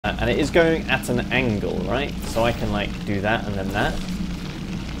And it is going at an angle, right? So I can, like, do that and then that.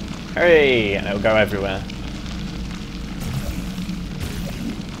 Hurry! And it'll go everywhere.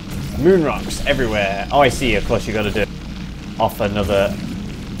 Moon rocks everywhere. Oh, I see. Of course, you got to do it off another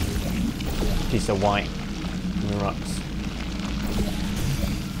piece of white. Moon rocks.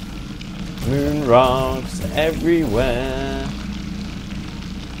 Moon rocks everywhere.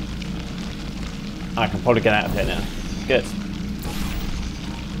 I can probably get out of here now. Good.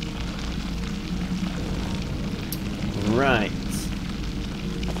 Right.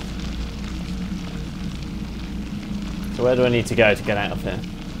 So where do I need to go to get out of here?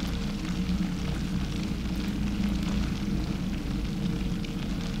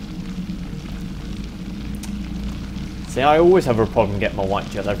 See, I always have a problem getting my white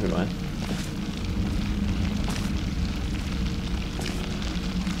gel everywhere.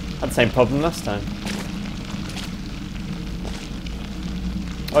 Had the same problem last time.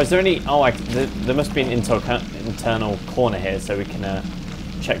 Oh, is there any... Oh, there must be an internal corner here so we can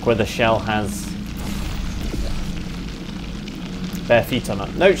check whether Shell has bare feet or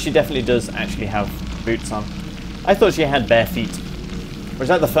not. No, she definitely does actually have boots on. I thought she had bare feet. Or was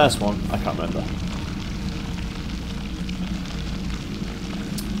that the first one? I can't remember.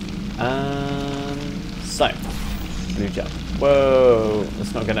 So, blue gel. Whoa,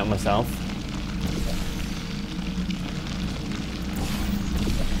 let's not get it on myself.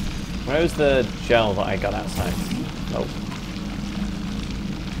 Where's the gel that I got outside? Oh.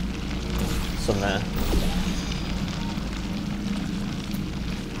 Some there.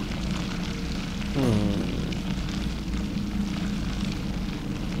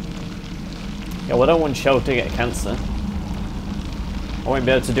 Yeah, well, I don't want Shell to get cancer. I won't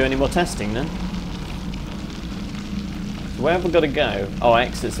be able to do any more testing then. So where have I got to go? Oh,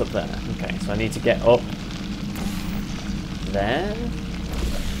 exit's up there. Okay, so I need to get up there.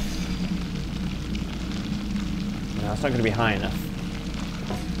 No, it's not going to be high enough.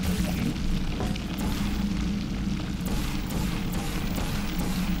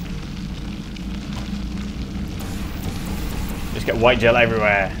 Just get white gel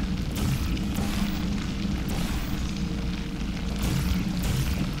everywhere.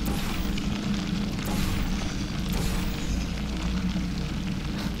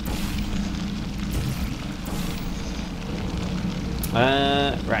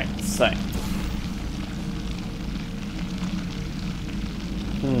 Right, so.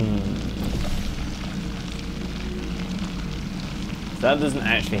 So that doesn't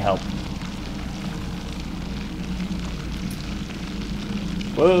actually help.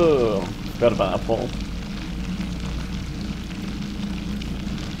 Whoa, forgot about that pole.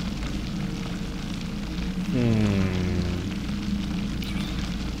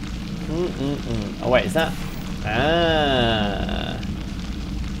 Oh wait, is that? Ah.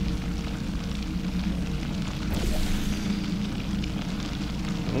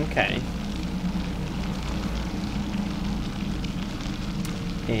 Okay.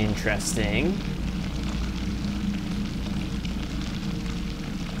 Interesting.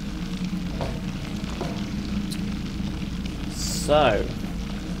 So.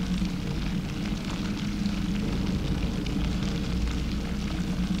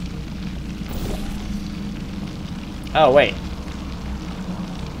 Oh, wait.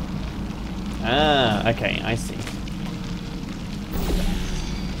 Ah, okay, I see.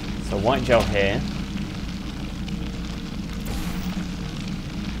 So white gel here.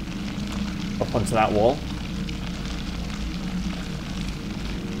 Up onto that wall.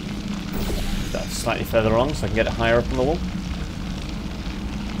 That's slightly further on so I can get it higher up on the wall.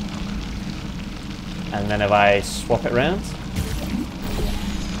 And then if I swap it around.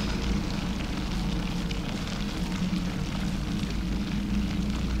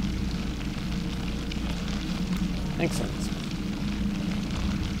 Excellent.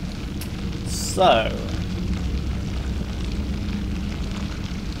 So.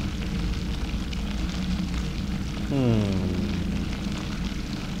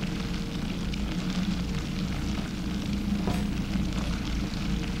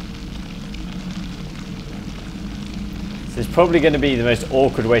 This is probably going to be the most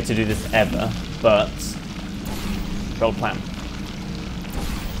awkward way to do this ever, but gold plan.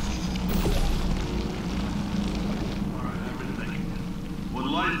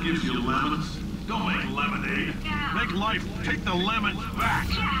 When life gives you lemons, don't make lemonade. Make life take the lemons back.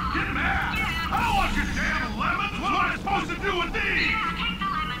 Get mad! I don't want your damn lemons! What am I supposed to do with these?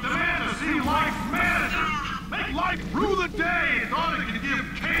 Demand to see life's manager! Make life rue the day! Thought it could give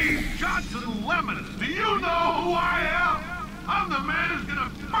Cave Johnson lemons! Do you know who I am? I'm the man who's gonna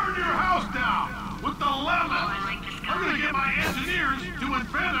burn your house down with the lemons! I'm gonna get my engineers to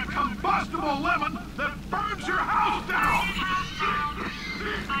invent a unbreakable lemon that burns your house down!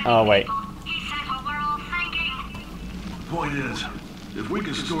 Oh, wait. Point is, if we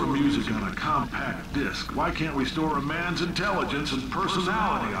can store music on a compact disc, why can't we store a man's intelligence and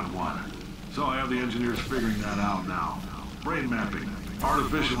personality on one? So I have the engineers figuring that out now. Brain mapping,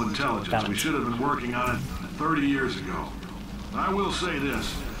 artificial intelligence. We should have been working on it 30 years ago. I will say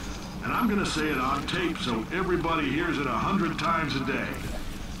this, and I'm gonna say it on tape so everybody hears it 100 times a day.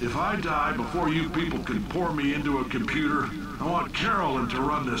 If I die before you people can pour me into a computer, I want Carolyn to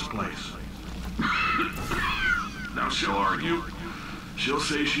run this place. Now she'll argue. She'll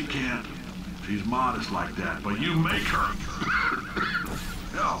say she can't. She's modest like that, but you make her.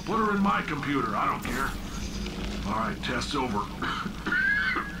 Hell, put her in my computer. I don't care. All right, test's over.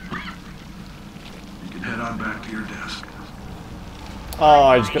 You can head on back to your desk. Oh,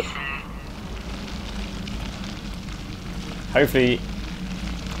 I just got... Hopefully...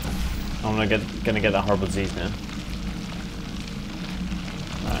 I'm gonna get that horrible disease now.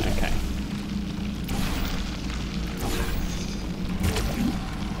 Right, okay.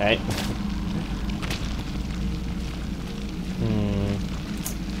 Okay.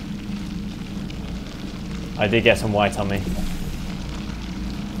 I did get some white on me.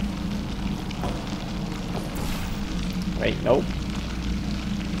 Wait, nope.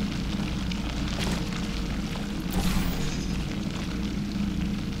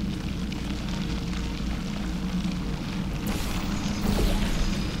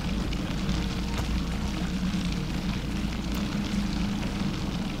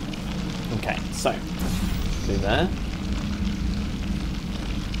 Okay, so do there.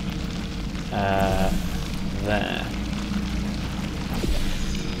 There.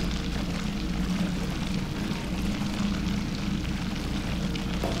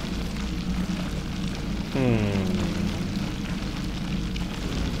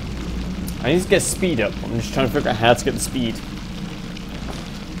 I need to get speed up. I'm just trying to figure out how to get the speed.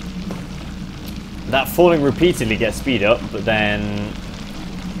 That falling repeatedly gets speed up, but then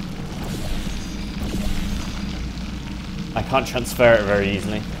I can't transfer it very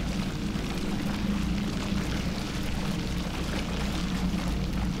easily.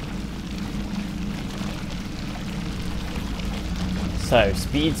 So,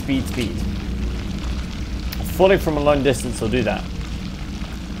 speed, speed, speed. Falling from a long distance will do that.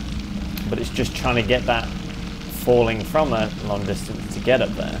 But it's just trying to get that falling from a long distance to get up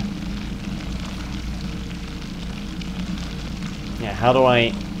there. Yeah, how do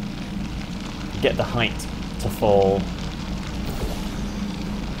I get the height to fall?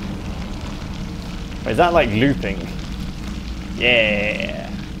 Wait, is that like looping? Yeah.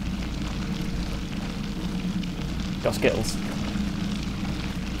 Got skills.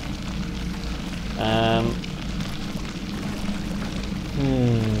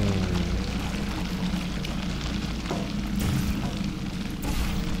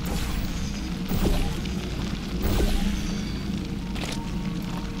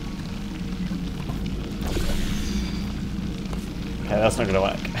 Okay, that's not gonna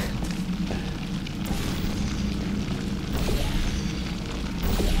work.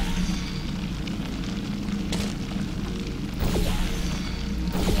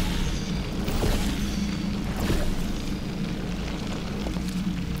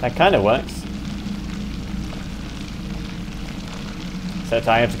 That kind of works. Except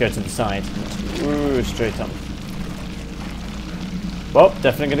I have to go to the side. Ooh, straight on. Well,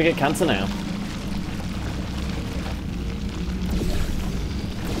 definitely gonna get cancer now.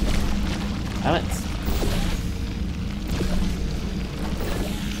 Damn it.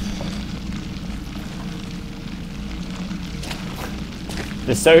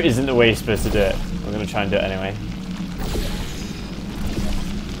 This so isn't the way you're supposed to do it. I'm gonna try and do it anyway.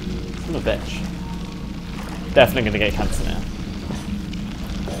 I'm a bitch. Definitely gonna get cancer now.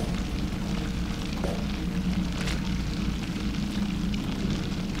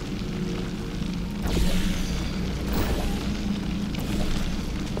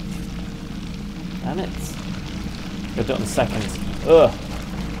 Damn it. Gotta do it in seconds. Ugh.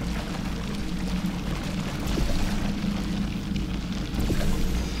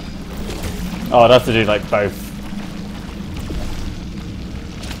 Oh, I'd have to do like both.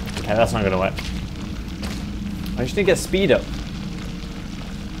 Okay, that's not gonna work. I just need to get speed up.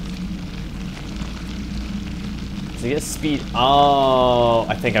 To get speed. Oh,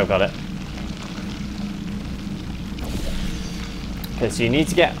 I think I've got it. Okay, so you need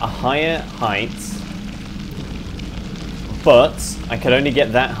to get a higher height. But I could only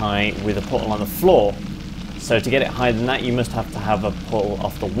get that high with a portal on the floor. So to get it higher than that, you must have to have a portal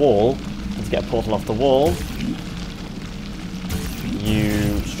off the wall. And to get a portal off the wall,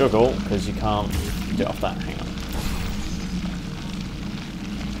 you struggle because you can't do it off that. Hang on.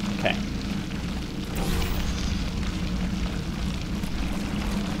 Okay.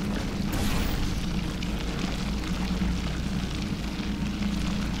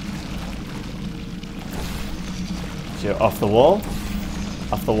 So you're off the wall.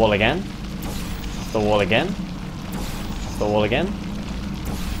 Off the wall again. Off the wall again. Off the wall again.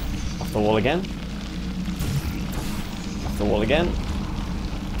 Off the wall again. Off the wall again.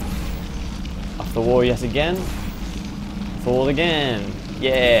 Off the wall yet again. Off the wall again.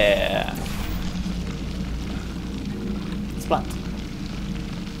 Yeah. Splat.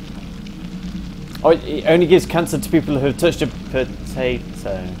 Oh, it only gives cancer to people who have touched a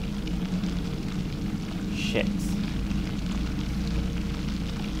potato. Shit.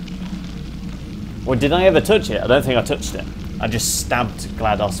 Or did I ever touch it? I don't think I touched it. I just stabbed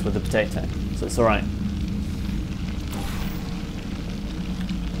GLaDOS with a potato, so it's alright.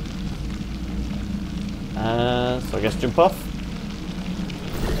 So I guess jump off.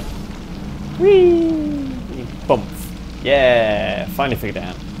 Whee! Bump. Yeah, finally figured it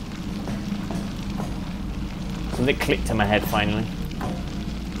out. Something clicked in my head finally.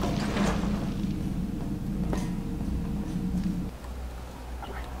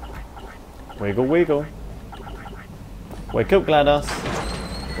 Wiggle, wiggle. Wake up, GLaDOS.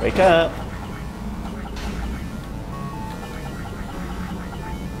 Wake up.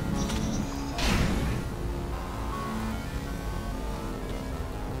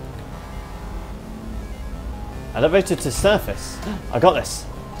 Elevator to surface. I got this.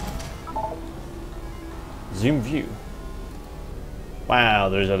 Zoom view. Wow,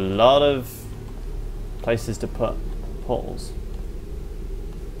 there's a lot of places to put portals.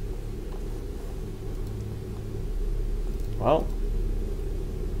 Well,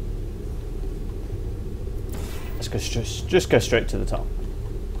 let's go just go straight to the top.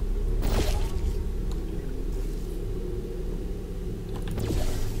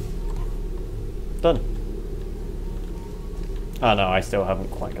 Done. Oh no, I still haven't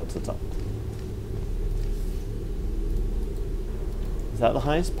quite got to the top. Is that the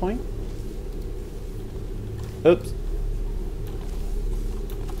highest point? Oops.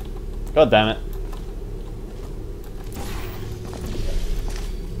 God damn it.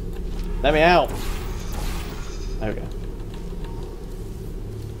 Let me out! There we go.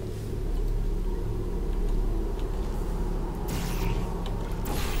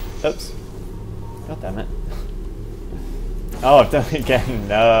 Oops. God damn it. Oh, I've done it again.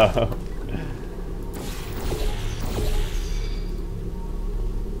 No.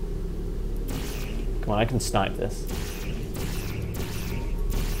 Come on, I can snipe this.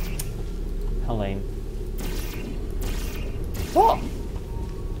 Helene. What?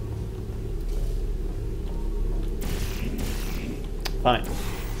 Fine.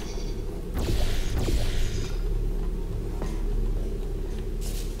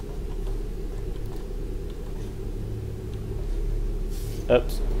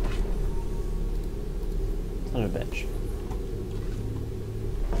 Oops. Son of a bitch.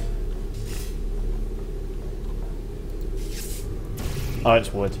 Oh,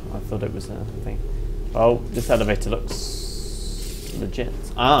 it's wood. I thought it was a thing. Oh, this elevator looks legit.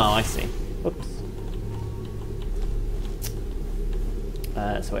 Ah, I see. Oops.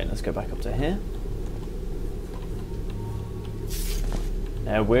 So wait, let's go back up to here.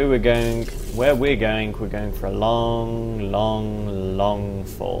 Where we're going, we're going for a long, long, long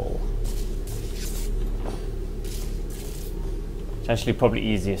fall. It's actually probably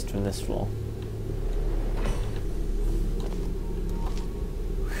easiest from this floor.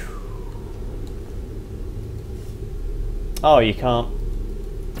 Oh, you can't.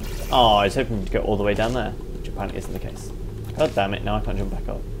 Oh, I was hoping to go all the way down there, which apparently isn't the case. God damn it, now I can't jump back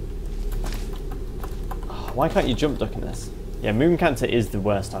up. Oh, why can't you jump duck in this? Yeah, moon cancer is the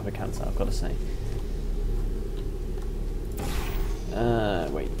worst type of cancer, I've got to say.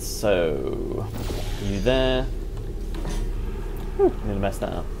 Wait, so... you there? Whew, I'm going to mess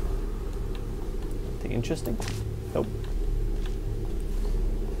that up. Anything interesting? Nope.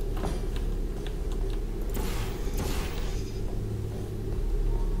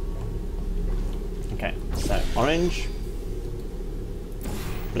 Okay, so orange,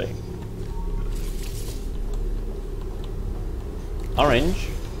 blue. Orange,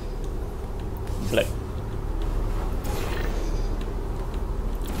 blue.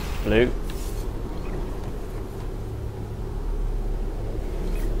 Blue.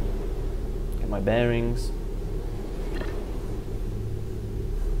 Get my bearings.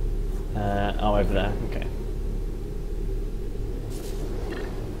 Oh, over there, okay.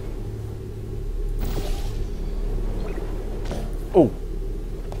 Oh,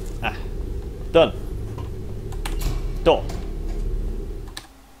 Done. Done.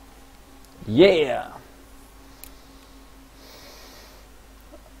 Yeah.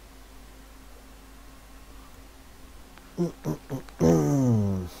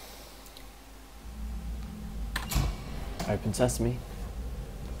 Open sesame.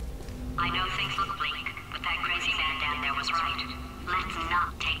 I know things look bleak, but that crazy man down there was right. Let's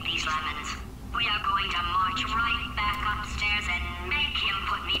not take these lemons. We are going to march right back upstairs and make him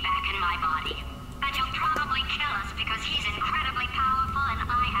put me back in my body. And he'll probably kill us because he's incredibly powerful and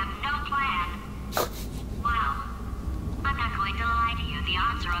I have no plan. Well, I'm not going to lie to you. The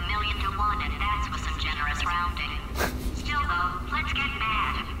odds are 1,000,000 to 1, and that's with some generous rounding. Still though, let's get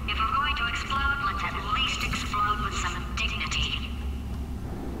mad. If we're going to explode, let's at least explode with some dignity.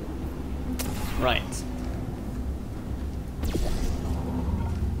 Right.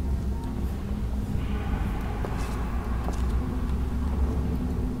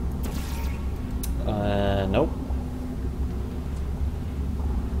 Nope.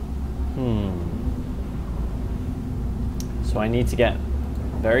 So I need to get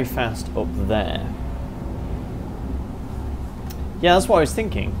very fast up there. Yeah, that's what I was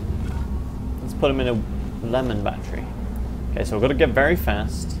thinking. Let's put him in a lemon battery. Okay, so we've got to get very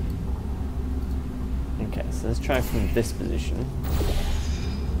fast. Okay, so let's try from this position.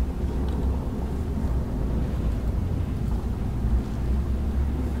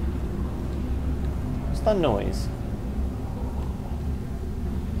 What's that noise?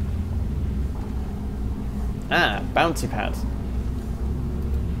 Ah, bouncy pad.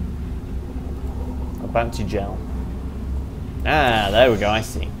 A bouncy gel. Ah, there we go, I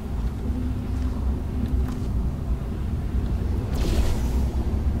see.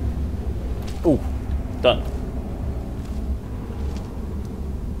 Ooh, done.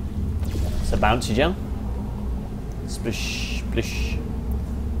 It's a bouncy gel. Splish, splish.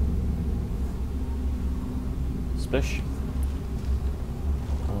 Splish.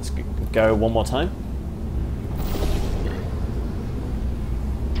 Let's go one more time.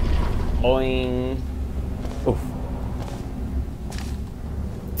 Oing. Oof.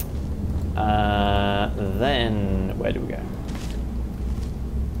 Then where do we go?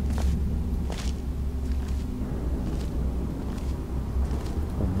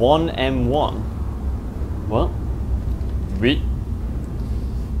 One M1. What? Re.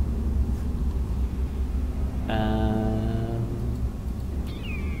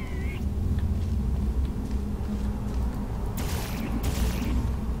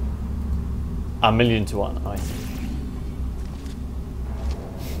 A 1,000,000 to 1. I see.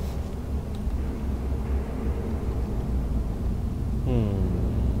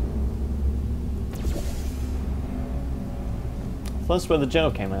 That's where the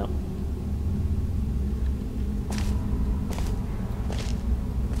gel came out.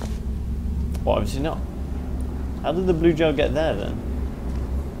 Well, obviously not. How did the blue gel get there then?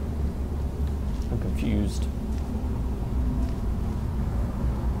 I'm confused.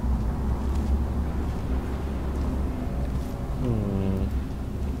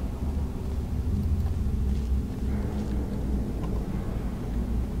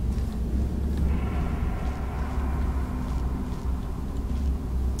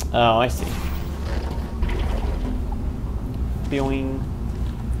 Oh, I see. Boing.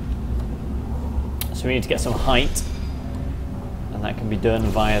 So we need to get some height, and that can be done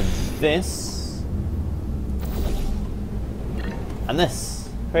via this and this.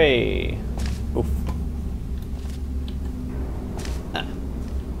 Hey, oof. Ah.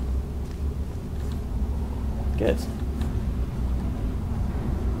 Good.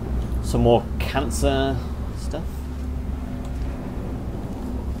 Some more cancer stuff.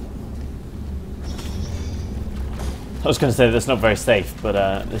 I was going to say that's not very safe, but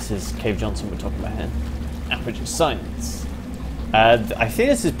this is Cave Johnson we're talking about here. Aperture Science. I think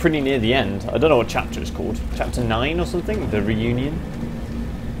this is pretty near the end. I don't know what chapter it's called. Chapter 9 or something? The reunion?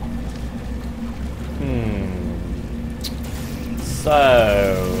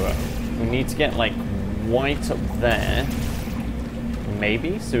 So, we need to get like white up there.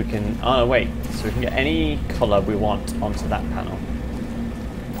 Maybe, so we can... Oh, wait. So we can get any colour we want onto that panel.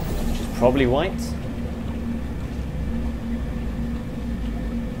 Which is probably white.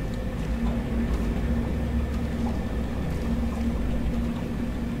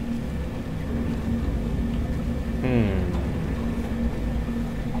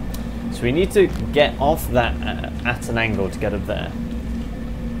 So we need to get off that at an angle to get up there.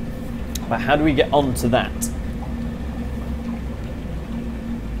 But how do we get onto that?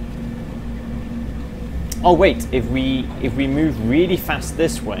 Oh wait, if we move really fast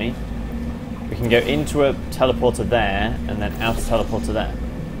this way, we can go into a teleporter there and then out a teleporter there.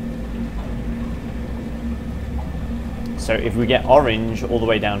 So if we get orange all the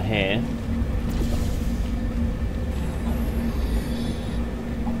way down here,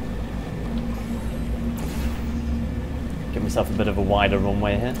 give myself a bit of a wider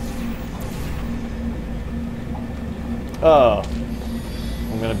runway here. Oh,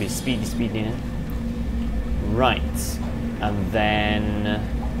 I'm going to be speedy here. Right, and then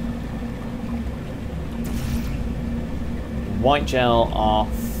white gel off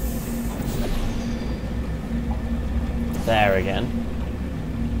there again.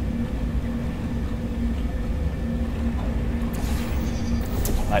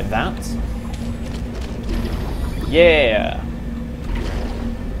 Like that. Yeah.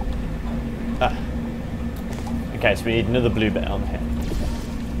 Ah. Okay, so we need another blue bit on here.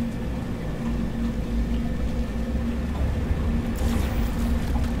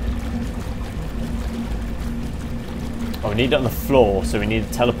 Oh, we need it on the floor, so we need a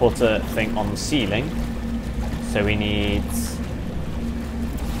teleporter thing on the ceiling. So we need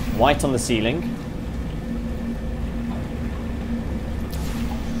white on the ceiling.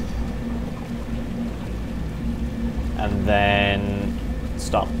 And then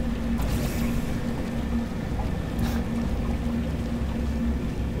stop.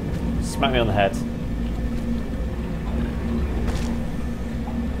 Smack me on the head.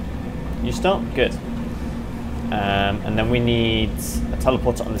 You stop? Good. And then we need a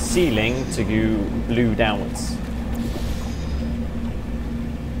teleporter on the ceiling to go blue downwards.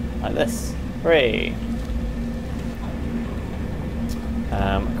 Like this. Hooray!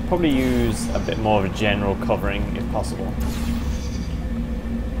 I could probably use a bit more of a general covering if possible.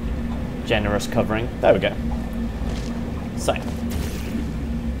 Generous covering. There we go. So.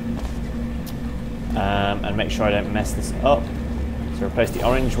 And make sure I don't mess this up. So replace the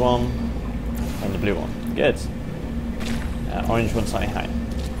orange one and the blue one. Good. Orange one slightly high.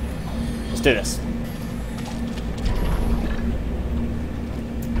 Let's do this.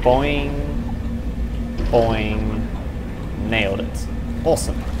 Boing. Boing. Nailed it.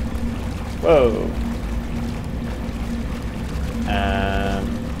 Awesome. Whoa.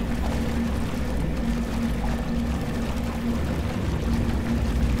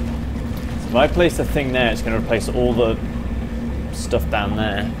 So if I place the thing there, it's going to replace all the stuff down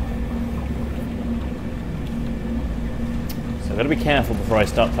there. So I've got to be careful before I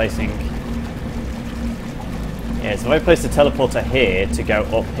start placing. Yeah, so if I place the teleporter here to go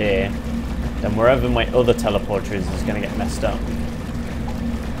up here, then wherever my other teleporter is going to get messed up.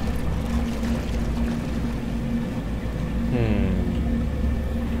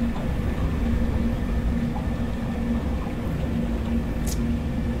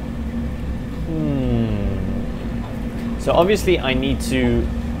 So obviously I need to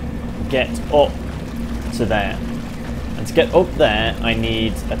get up to there. And to get up there, I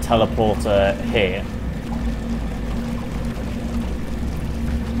need a teleporter here.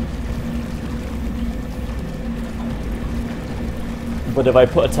 But if I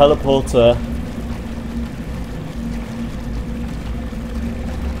put a teleporter...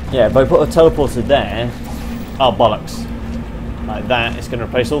 Yeah, if I put a teleporter there... Oh, bollocks. Like that, it's going to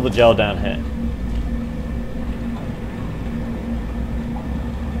replace all the gel down here.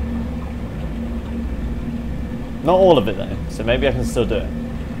 Not all of it though, so maybe I can still do it.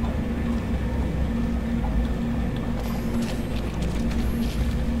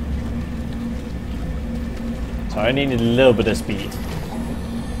 So I needed a little bit of speed.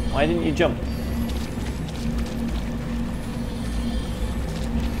 Why didn't you jump?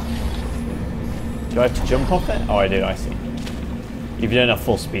 Do I have to jump off it? Oh, I do, I see. If you don't have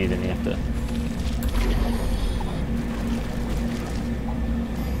full speed, then you have to...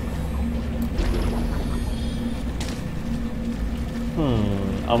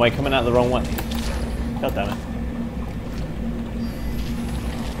 Oh, am I coming out the wrong way? God damn it.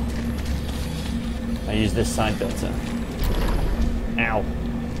 I use this side filter. Ow.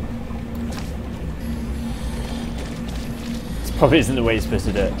 This probably isn't the way you're supposed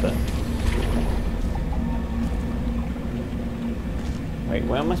to do it, but... Wait,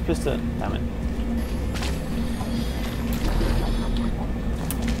 where am I supposed to... Damn it.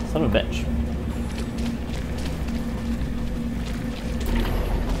 Son of a bitch.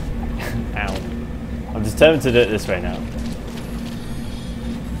 Ow. I'm determined to do it this way now.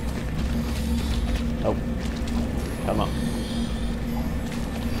 Oh. Come on.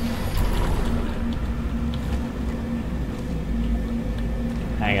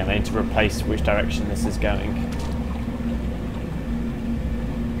 Hang on, I need to replace which direction this is going.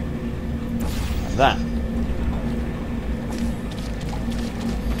 Like that.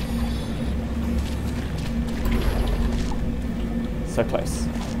 So close.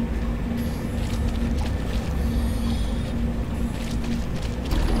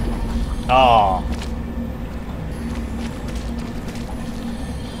 Oh.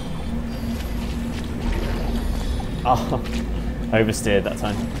 Oh, oversteered that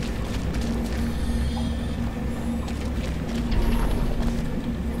time.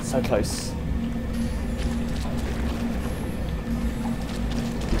 So close.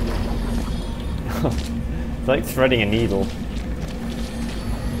 It's like threading a needle.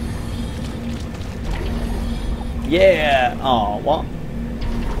 Yeah! Oh, what?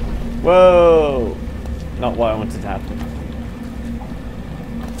 Whoa! Not what I wanted to happen.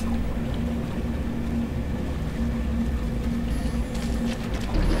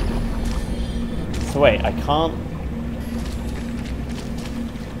 So wait, I can't...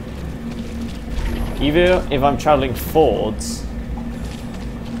 Either if I'm travelling forwards,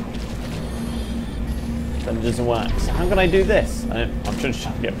 then it doesn't work. So how can I do this? I'm just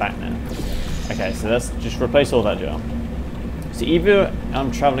trying to get back now. Okay, so let's just replace all that gel. So either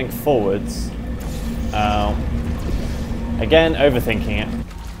I'm travelling forwards, again, overthinking it.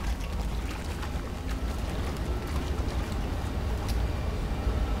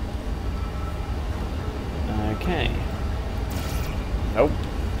 Okay. Nope.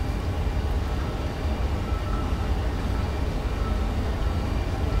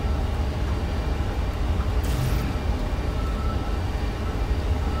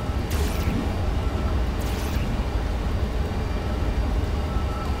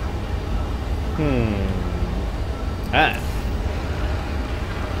 Ah.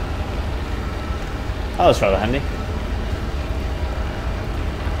 Oh, that's rather handy.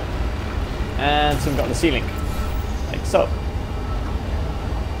 And some got the ceiling. Like so.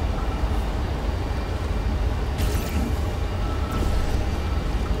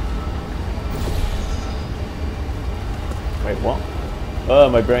 Wait, what? Oh,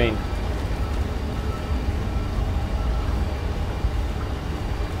 my brain.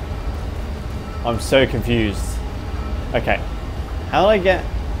 I'm so confused. Okay. How do I get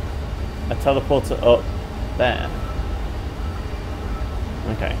a teleporter up there?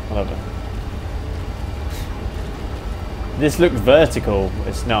 Okay, whatever. This looked vertical.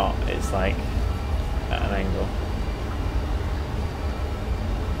 It's not. It's like at an angle.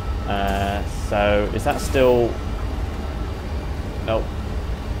 So is that still... Nope.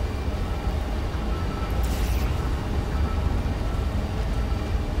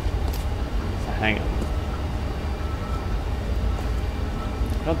 So hang on.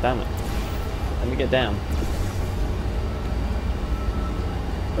 God damn it. Let me get down.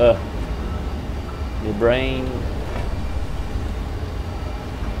 Your brain.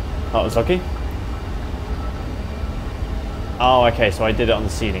 Oh, it was lucky? Oh, okay, so I did it on the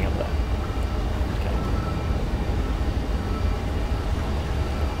ceiling up there. Okay.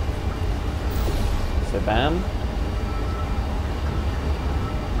 So bam.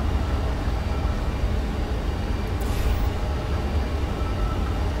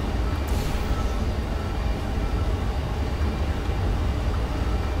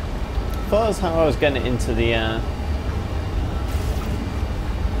 That was how I was getting into the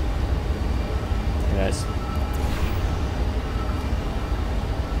Anyways.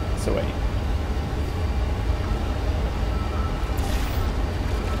 So wait.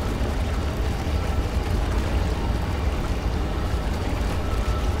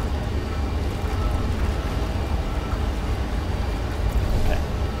 Okay.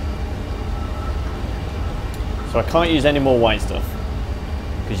 So I can't use any more white stuff.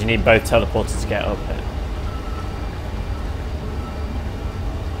 Because you need both teleporters to get up here.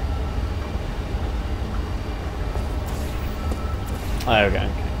 Oh, there we go.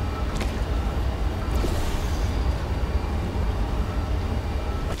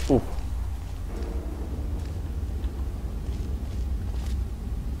 Okay. Ooh.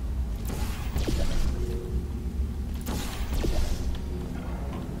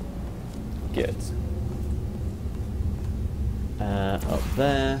 Good. Up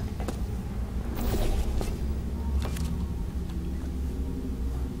there.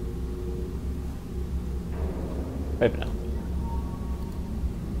 Open up.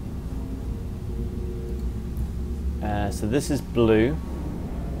 So this is blue.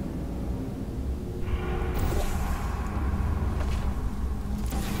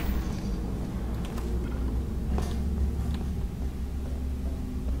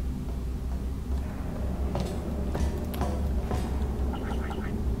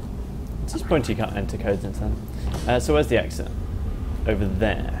 At this point you can't enter codes into them. So where's the exit? Over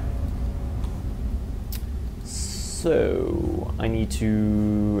there. So I need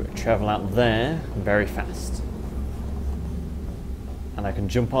to travel out there very fast. And I can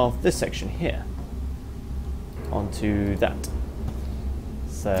jump off this section here onto that.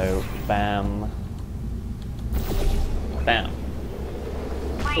 So, bam. Bam.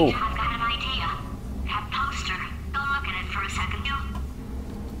 Wait, Ooh. I've got an idea. That poster. Go look at it for a second.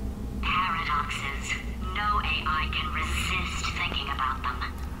 Paradoxes. No AI can resist thinking about them.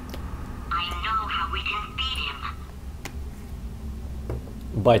 I know how we can beat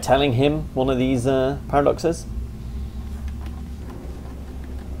him. By telling him one of these paradoxes?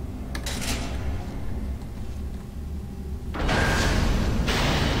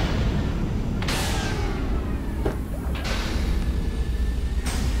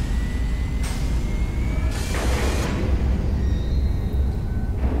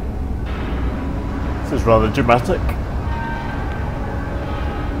 This is rather dramatic.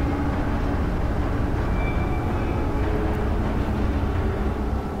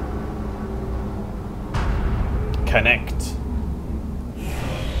 Connect.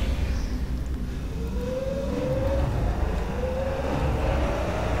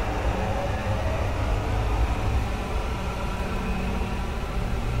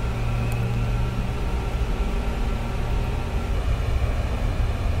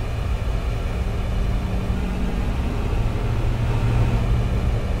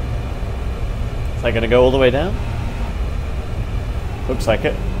 Is that going to go all the way down? Looks like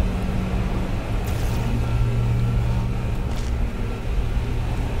it.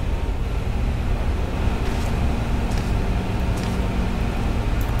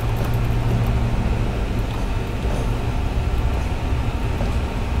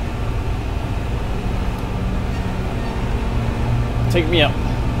 Take me up.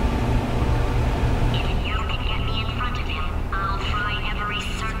 If you can get me in front of him, I'll fry every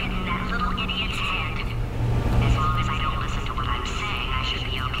circuit in that little idiot's head. As long as I don't listen to what I'm saying, I should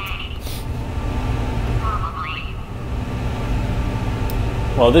be okay. Probably.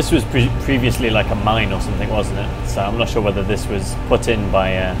 Well, this was previously like a mine or something, wasn't it? So I'm not sure whether this was put in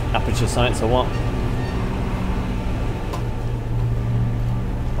by Aperture Science or what.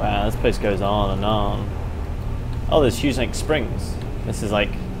 Wow, this place goes on and on. Oh, there's huge like springs. This is like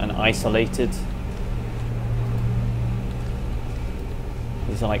an isolated...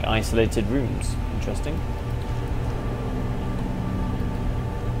 These are like isolated rooms. Interesting.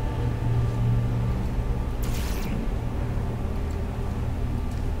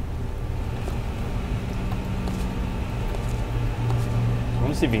 I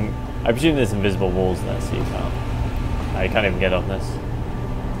want to see if you can... I presume there's invisible walls there, so you can't... No, you can't even get up this.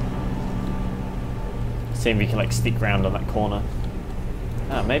 See if you can like sneak around on that corner.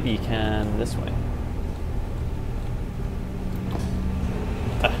 Ah, maybe you can this way.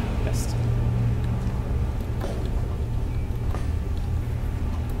 Ah, missed.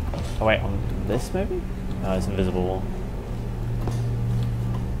 Oh wait, on this maybe? No, it's invisible wall.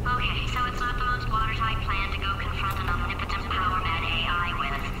 Okay, so it's not the most watertight plan to go confront an omnipotent power-mad AI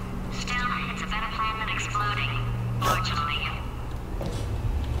with. Still, it's a better plan than exploding. Fortunately.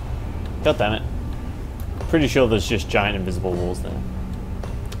 God damn it. Pretty sure there's just giant invisible walls there.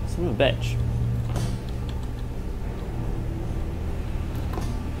 Son of a bitch.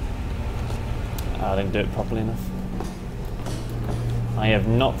 I didn't do it properly enough. I have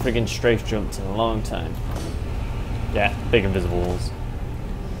not friggin' strafe jumped in a long time. Yeah, big invisible walls.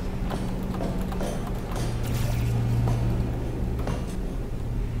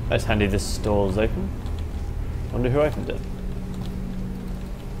 That's handy this door's open. Wonder who opened it.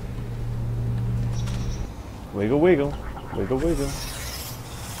 Wiggle, wiggle. Wiggle, wiggle.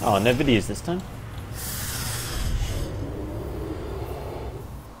 Oh, no videos this time.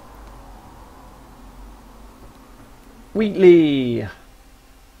 Wheatley!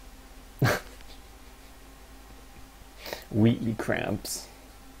 Wheatley crabs.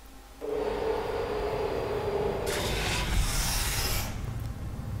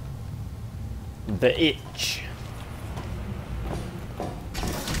 The itch.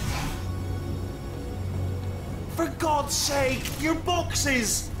 For God's sake, your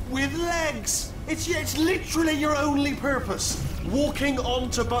boxes with legs. It's literally your only purpose. Walking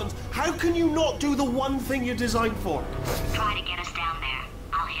onto buttons. How can you not do the one thing you're designed for? Try to get us down there.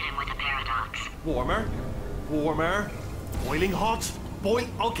 I'll hit him with a paradox. Warmer, warmer, boiling hot,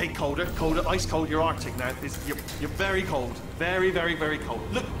 okay, colder, ice cold. You're Arctic now. You're very cold, very, very, very cold.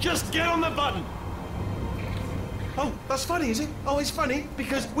 Look, just get on the button. Oh, that's funny, is it? Oh, it's funny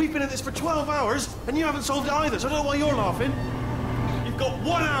because we've been at this for 12 hours and you haven't solved it either, so I don't know why you're laughing. You've got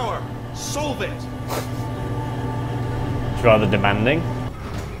 1 hour. Solve it. It's rather demanding.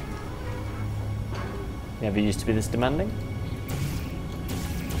 Never used to be this demanding.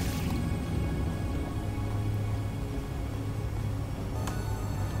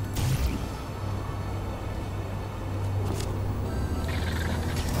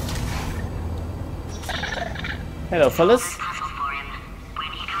 Hello, fellas. Puzzle for him.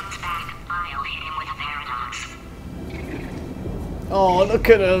 When he comes back, I'll hit him with a paradox. Oh, look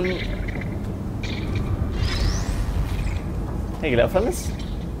at him. Hey, little fellas.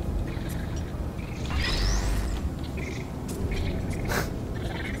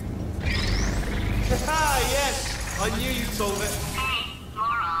 Ah, yes! I knew you'd solve it. Hey,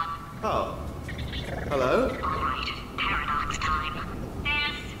 moron. Oh. Hello? Alright, paradox time.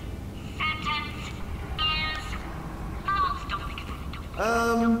 This sentence is false. Don't think about it.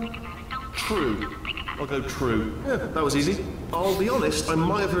 Don't think about it. Don't True. think about I'll it. go true. Yeah, that was easy. I'll be honest, I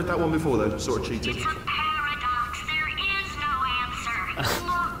might have heard that one before though, sort of cheating. It's a paradox. There is no answer.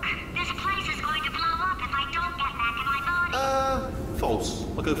 Look, this place is going to blow up if I don't get back in my body. False.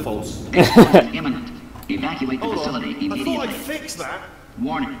 I'll go false. Explosion imminent. Evacuate the Hold facility on. I thought immediately. I'd fix that.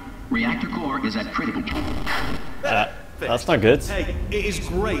 Warning. Reactor core is at critical. That's not good. Hey, it is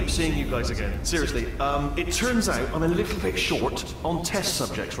great seeing you guys again. Seriously, it turns out I'm a little bit short on test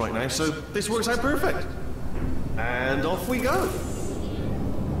subjects right now, so this works out perfect. And off we go.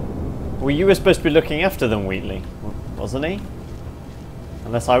 Well, you were supposed to be looking after them, Wheatley, wasn't he?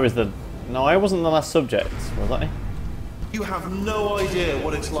 Unless I was the... No, I wasn't the last subject, was I? You have no idea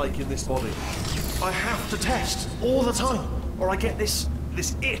what it's like in this body. I have to test all the time, or I get this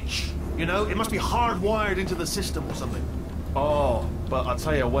itch. You know, it must be hardwired into the system or something. Oh, but I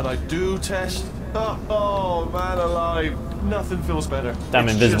tell you, when I do test, oh man alive, nothing feels better. Damn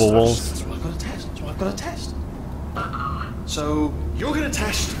It's invisible just- walls. That's what I've got to test. That's what I've got to test. So you're gonna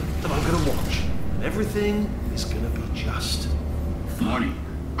test, and I'm gonna watch. And everything is gonna be just. Warning.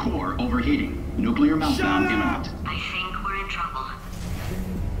 Core overheating. Nuclear meltdown imminent. I think we're in trouble.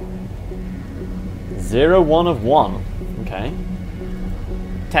 0, 1 of 1. Okay.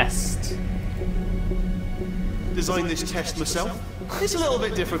 Test. Designed this test myself. It's a little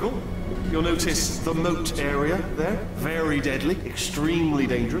bit difficult. You'll notice the moat area there. Very deadly, extremely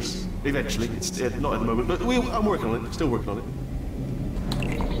dangerous. Eventually, it's not at the moment, but I'm working on it. Still working on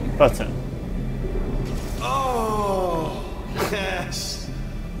it. Button. Oh, yes.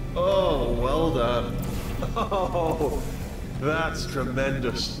 Oh, well done. Oh, that's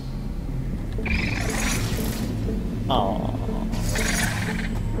tremendous. Oh.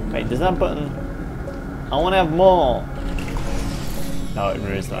 Wait, does that button... I want to have more. No, it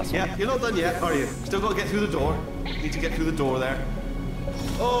removes the last one. Yeah, you're not done yet, are you? Still got to get through the door. Need to get through the door there.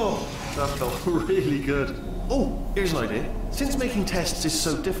 Oh, that felt really good. Oh, here's an idea. Since making tests is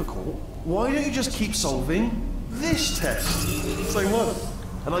so difficult, why don't you just keep solving this test? Same one.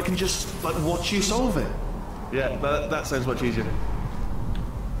 And I can just, like, watch you solve it. Yeah, that sounds much easier.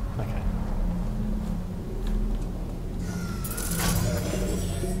 Okay.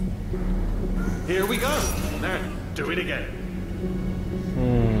 Here we go. Now, do it again.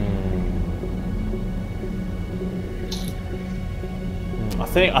 I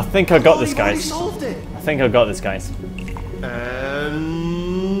think I got this, you've already guys. solved it. I think I got this, guys. And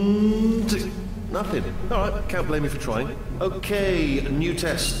nothing. All right, can't blame me for trying. Okay, new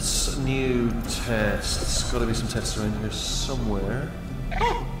tests. New tests. Got to be some tests around here somewhere.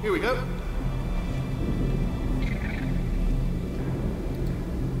 Oh, here we go.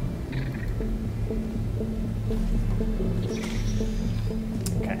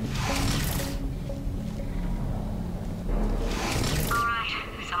 Okay. Alright,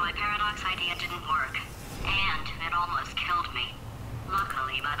 so my paradox idea didn't work. And it almost killed me.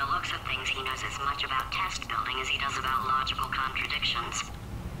 Luckily, by the looks of things, he knows as much about test building as he does about logical contradictions.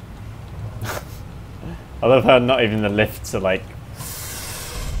 I love how not even the lifts are like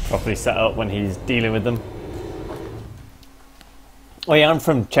properly set up when he's dealing with them. Oh yeah, I'm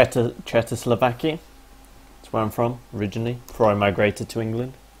from Czechoslovakia. That's where I'm from originally, before I migrated to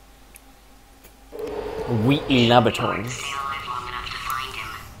England. Wheatley Laboratories. Stay alive long enough to find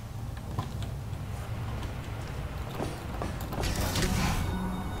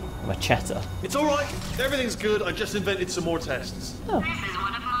him. Machetta. It's all right. Everything's good. I just invented some more tests. This is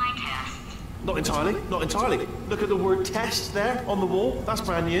one of my tests. Not entirely. Not entirely. Look at the word test there on the wall. That's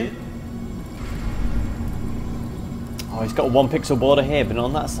brand new. Oh, he's got a 1 pixel border here, but not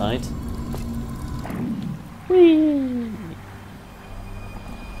on that side. Whee!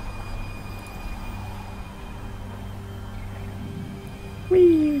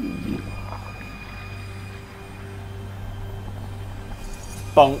 Whee!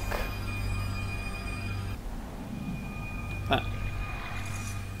 Bonk. Ah.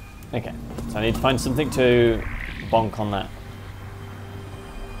 Okay, so I need to find something to bonk on that.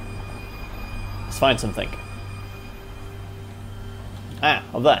 Let's find something. Ah,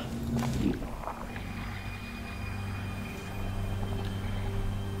 up there.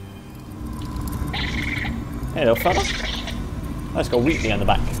 Hey, little fella. Oh, it's got Wheatley on the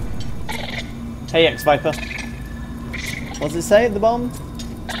back. Hey, X-Viper. What does it say at the bottom?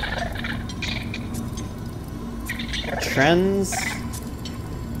 Trans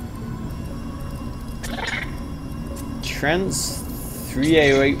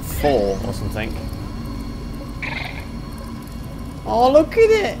 3084 or something. Oh, look at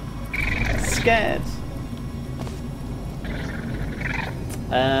it! It's scared.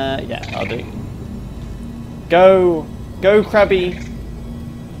 Yeah, I'll do. Go, Krabby.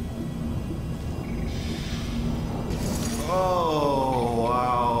 Oh,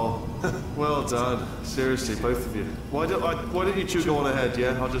 wow. Well done. Seriously, both of you. Why don't you two go on ahead,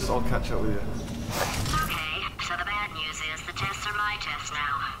 yeah? I'll catch up with you. Okay, so the bad news is the tests are my tests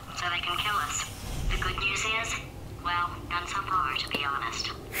now, so they can kill us. The good news is, well, none so far, to be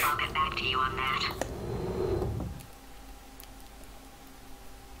honest. I'll get back to you on that.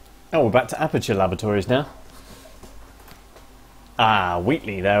 Oh, we're back to Aperture Laboratories now. Ah,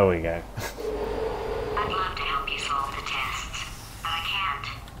 Wheatley, there we go. I'd love to help you solve the tests, but I can't.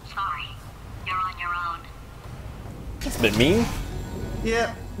 Sorry. You're on your own. That's a bit mean.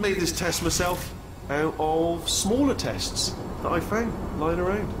 Yeah, made this test myself out of smaller tests that I found lying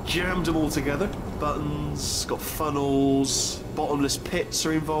around. Jammed them all together. Buttons, got funnels, bottomless pits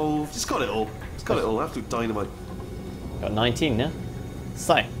are involved. It's got it all. It's got it all. Absolute dynamite. Got 19 now.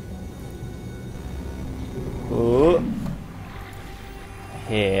 So. Ooh.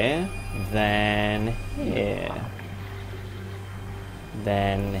 Here, then here.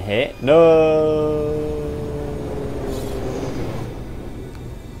 Then here. No!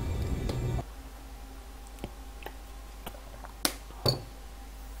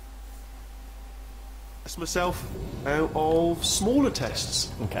 Myself out of smaller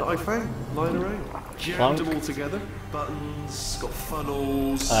tests that I found lying around. Jammed them all together. Buttons, got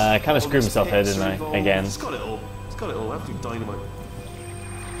funnels. Kind of screwed myself here, didn't I? Again. It's got it all. It's got it all. Absolute dynamite.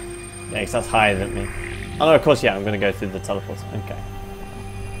 Yeah, because that's higher than me. Oh no, of course, yeah, I'm going to go through the teleport. Okay.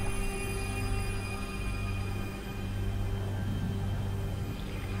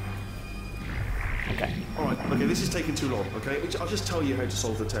 Okay. Alright, okay, this is taking too long, okay? I'll just tell you how to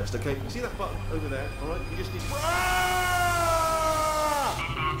solve the test, okay? See that button over there, alright? You just need... And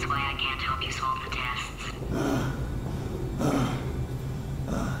that's why I can't help you solve the tests.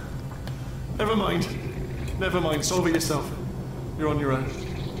 Never mind. Never mind, solve it yourself. You're on your own.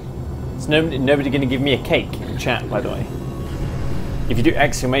 Is nobody going to give me a cake in chat, by the way? If you do !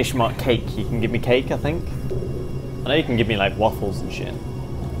 cake, you can give me cake, I think. I know you can give me like waffles and shit.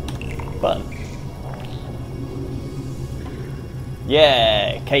 But...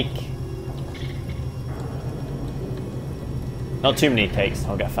 yeah, cake. Not too many cakes,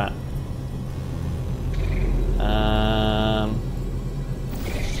 I'll get fat.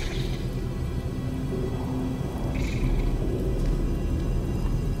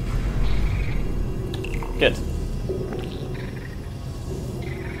 Good.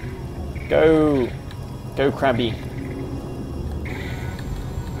 Go Krabby.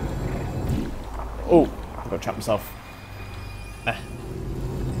 Oh, I've got to trap myself.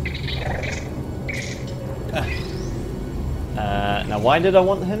 Now why did I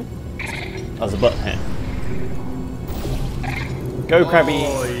want him? That was a button hit. Go Krabby!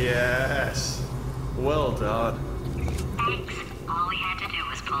 Oh yes! Well done. Thanks. All we had to do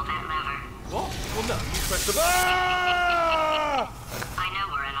was pull that lever. What? Well no, you pressed the button! I know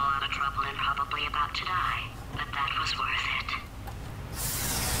we're in a lot of trouble and probably about to die, but that was worth it.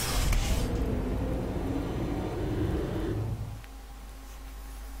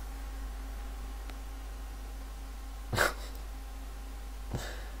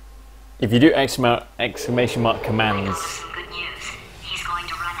 If you do exclamation mark commands. Good news. He's going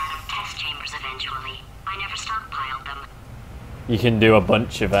to run out of test chambers eventually. I never stockpiled them. You can do a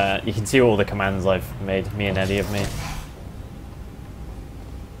bunch of, you can see all the commands I've made, me and Eddie have made.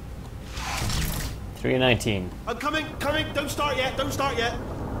 319. I'm coming, don't start yet,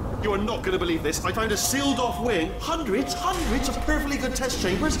 You are not going to believe this. I found a sealed off wing, hundreds of perfectly good test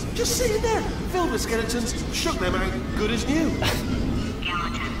chambers, just sitting there, filled with skeletons, shook them out, good as new.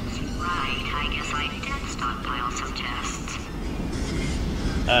 Skeletons. Right, I guess I did stockpile some tests.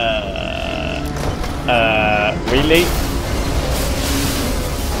 Really?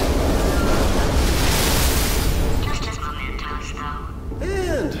 Just as mementos, though.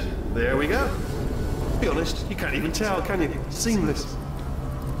 And there we go. Be honest, you can't even tell, can you? Seamless.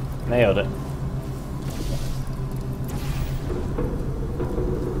 Nailed it.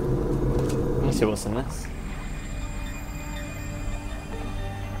 Let's see what's in this.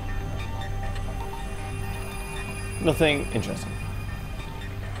 Nothing interesting.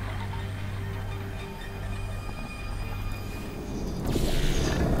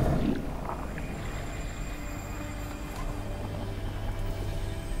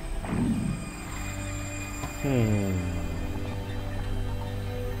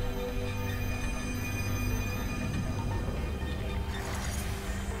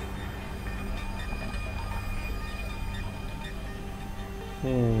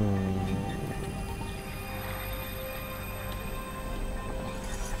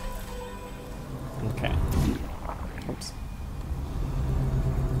 Okay. Oops.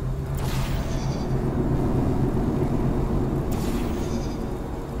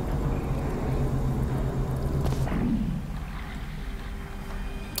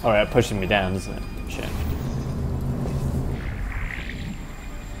 Alright, pushing me down, isn't it? Shit.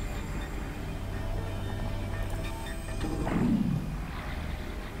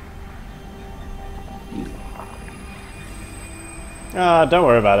 Ah, don't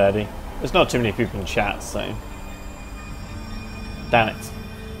worry about it, Eddie. There's not too many people in chat, so... Damn it.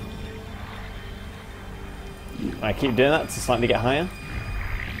 I keep doing that to slightly get higher.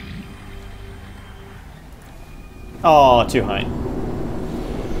 Oh, too high.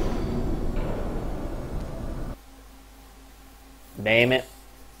 Damn it.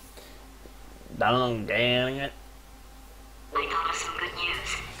 Dang it. I thought of some good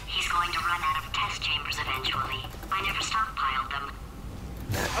news. He's going to run out of test chambers eventually. I never stockpiled them.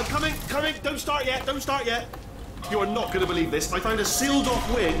 I'm coming, don't start yet, You are not going to believe this. I found a sealed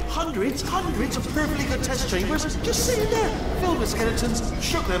off wing, hundreds of perfectly good test chambers, just sitting there, filled with skeletons,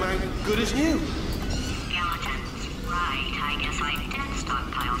 shook them out, good as new. Skeletons. Right, I guess I did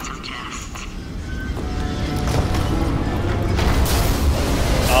stockpile some tests.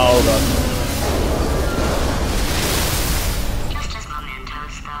 Oh god. Just as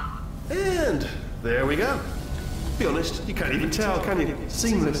mementos, though. And there we go. Be honest, you can't even tell, can you?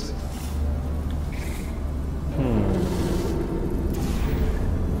 Seamless.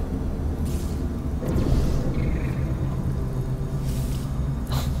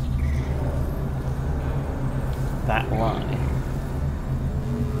 That line.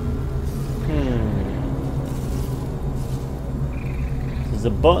 There's a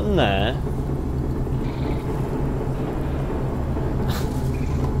button there.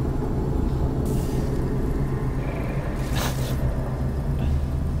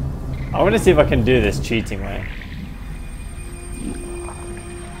 I want to see if I can do this cheating way.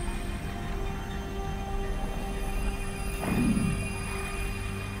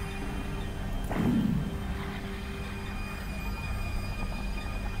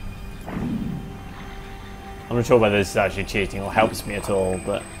 I'm not sure whether this is actually cheating or helps me at all,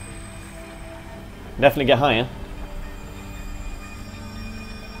 but definitely get higher.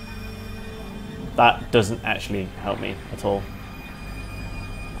 That doesn't actually help me at all.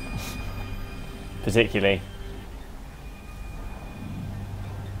 Particularly.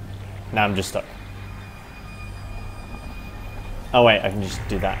 Now I'm just stuck. Oh wait, I can just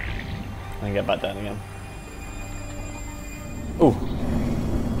do that and get back down again. Ooh.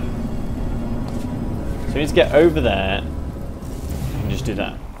 So we need to get over there and just do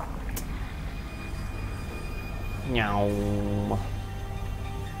that. Meow.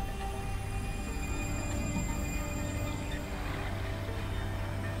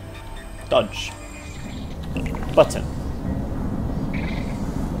 Dodge. Button.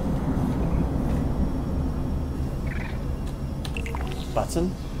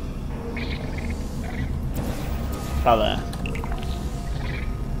 Button. About there.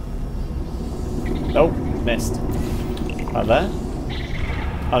 Nope, missed. About there?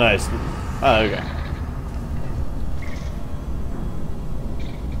 Oh no, it's... Oh, there we go.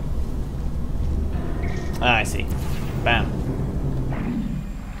 Ah, I see. Bam.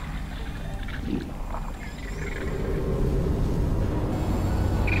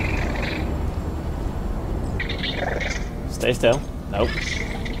 Stay still. Nope.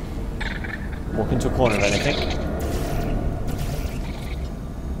 Walk into a corner of anything.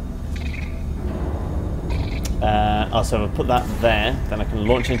 Also, if I put that there, then I can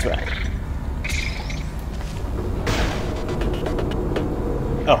launch into it.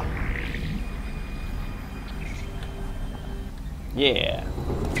 Oh. Yeah.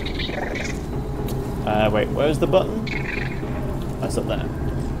 Wait, where's the button? That's up there.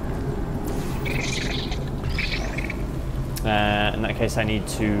 In that case, I need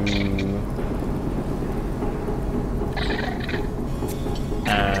to...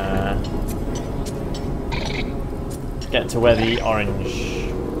 get to where the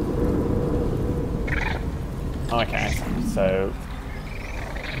orange... Okay, so...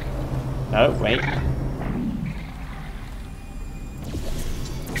 No, wait.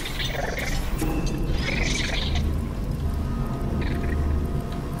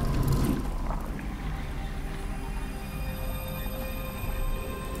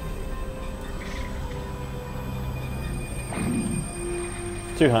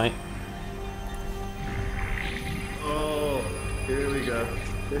 too high. Oh, here we go.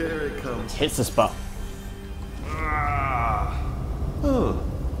 Here it comes. Hits the spot. Oh,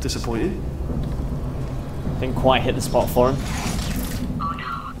 disappointed. Didn't quite hit the spot for him. Oh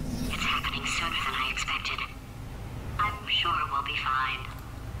no, it's happening sooner than I expected. I'm sure we'll be fine.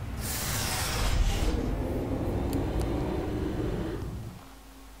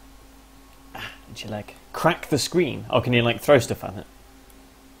 Did you like crack the screen? Or can you like throw stuff at it?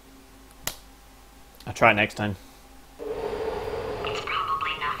 I'll try it next time. It's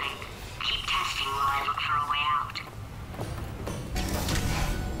probably nothing. Keep testing while I look for a way out.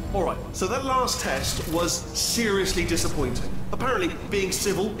 Alright, so that last test was seriously disappointing. Apparently, being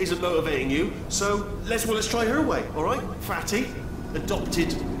civil isn't motivating you, so let's try her way, alright? Fatty,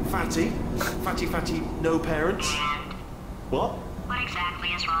 adopted fatty, fatty, no parents. And What? what exactly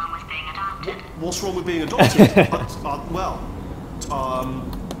is wrong with being adopted? What's wrong with being adopted?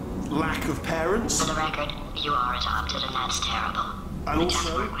 Lack of parents. For the record, you are adopted and that's terrible. And Just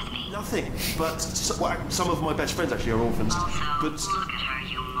also, work with me. nothing. But some of my best friends actually are orphans. Also, But look at her,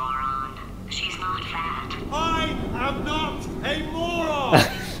 you moron. She's not fat. I am not a moron!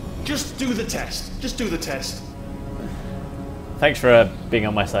 Just do the test. Just do the test. Thanks for being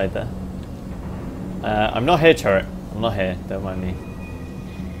on my side there. I'm not here, turret. I'm not here. Don't mind me.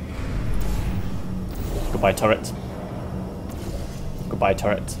 Goodbye, turret. Goodbye,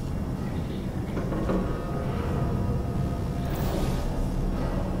 turret.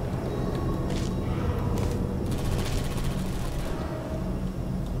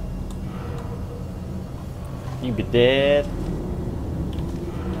 You be dead.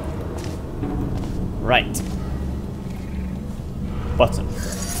 Right. Button.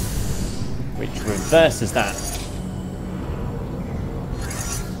 Which reverses that.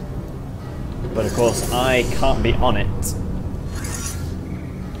 But of course I can't be on it.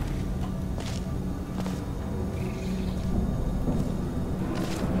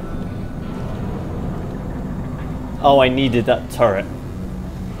 Oh, I needed that turret.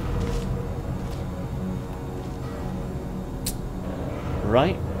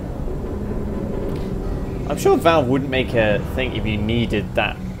 Right. I'm sure Valve wouldn't make a thing if you needed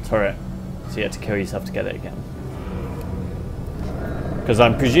that turret, so you had to kill yourself to get it again. Because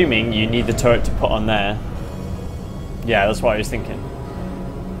I'm presuming you need the turret to put on there. Yeah, that's what I was thinking.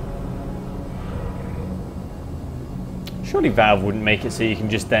 Surely Valve wouldn't make it so you can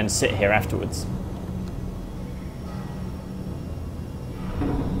just then sit here afterwards.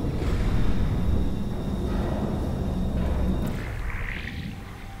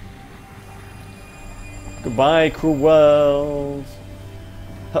 Goodbye, cruel world.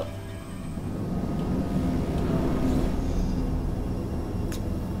 Huh.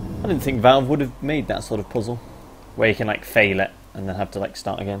 I didn't think Valve would have made that sort of puzzle where you can like fail it and then have to like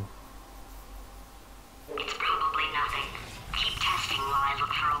start again. It's probably nothing. Keep testing while I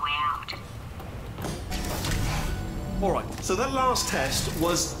look for a way out. Alright, so that last test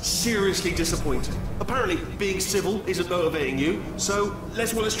was seriously disappointing. Apparently, being civil isn't motivating you, so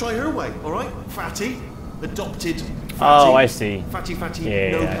let's try her way, alright? Fatty, adopted fatty. Oh, I see. Fatty,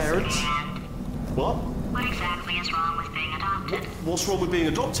 Yeah, no I see. parents. What? What exactly is wrong with being adopted? What's wrong with being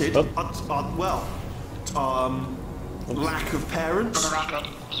adopted? Oh. Lack of parents. For the record,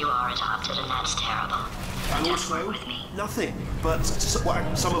 you are adopted and that's terrible. And Just work also, with me. nothing. But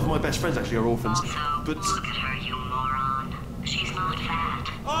some of my best friends actually are orphans. Also, But look at her, you moron. She's not fat.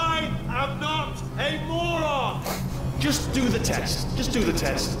 I am not a moron! Just do the test. Just do the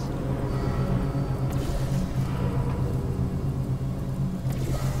test.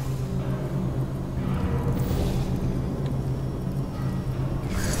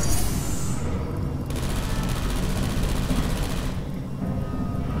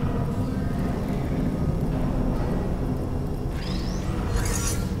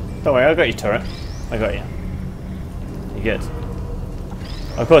 Don't worry, I got you, turret. I got you. You good?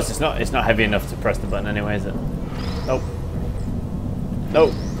 Of course, it's not heavy enough to press the button anyway, is it? Nope.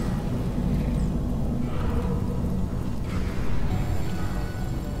 Nope.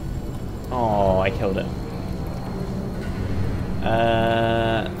 Oh, I killed it.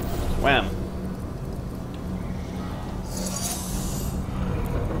 Wham.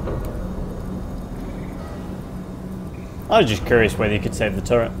 I was just curious whether you could save the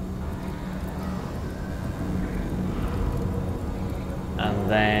turret. And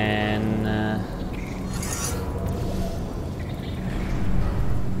then...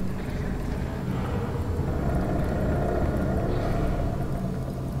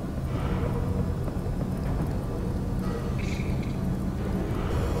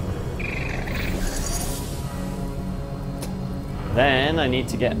 Then I need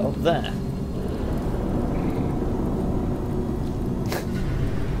to get up there.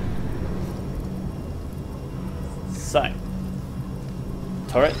 So,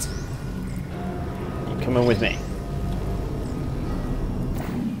 turret, you coming with me?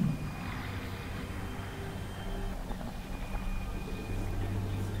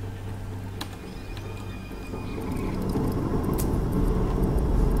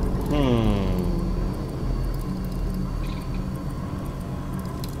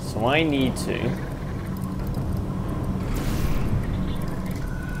 So I need to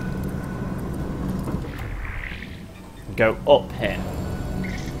go up here.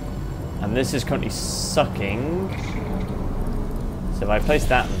 And this is currently sucking. So if I place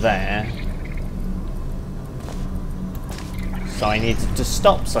that there, so I need to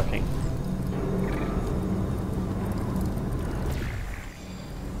stop sucking.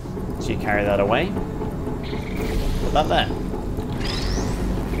 So you carry that away. Put that there.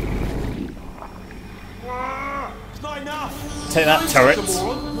 It's not enough. Take that, turret.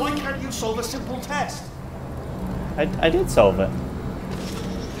 Why can't you solve a simple test? I did solve it.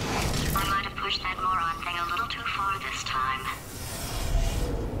 I might have pushed that moron thing a little too far this time.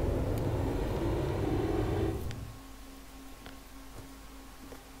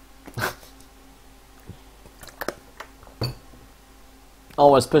 Oh,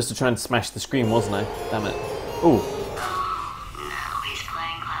 I was supposed to try and smash the screen, wasn't I? Damn it. Ooh. Now he's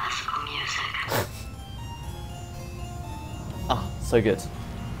playing classical music. Ah, so good.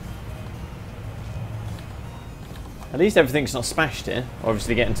 At least everything's not smashed here.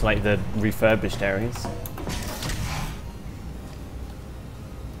 Obviously getting to like the refurbished areas.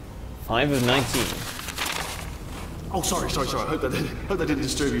 5 of 19. Oh, sorry. Hope that didn't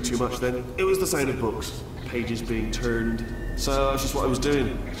disturb you too much then. It was the sound of books. Pages being turned. So that's just what I was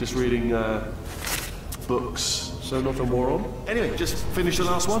doing. Just reading, books. So nothing more on. Anyway, just finished the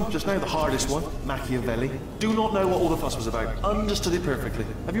last one. Just now, the hardest one. Machiavelli. Do not know what all the fuss was about. Understood it perfectly.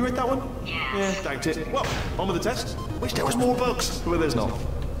 Have you read that one? Yes. Yeah, doubt it. Well, on with the test. Wish there was more books. But there's not.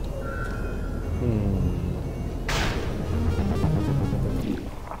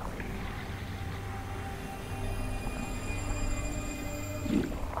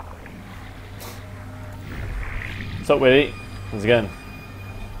 What's up, Willie? How's it going?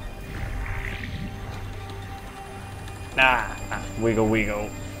 Wiggle, wiggle.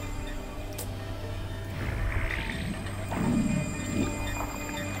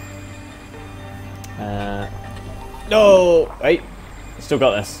 No! Wait. Still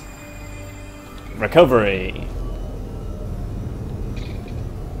got this. Recovery.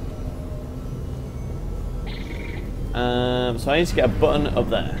 So I need to get a button up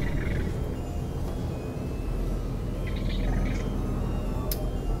there.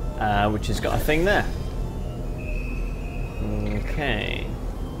 Which has got a thing there. Okay.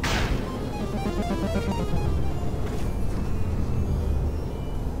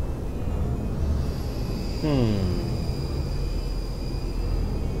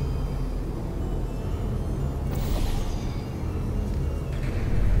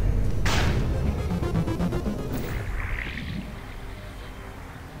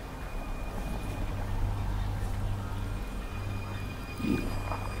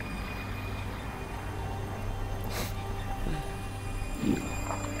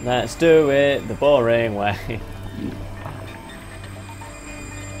 Let's do it the boring way.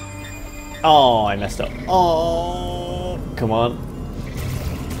 Oh, I messed up. Oh, come on.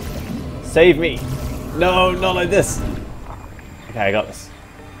 Save me. No, not like this. Okay, I got this.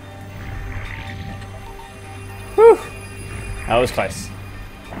 Whew. That was close.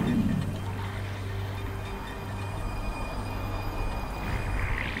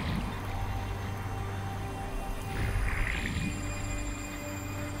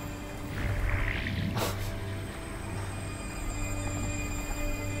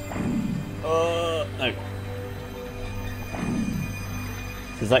 No.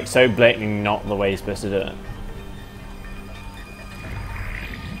 It's like so blatantly not the way you're supposed to do it.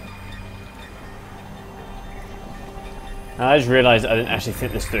 I just realised I didn't actually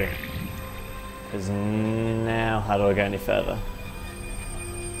think this through. Because now, how do I go any further?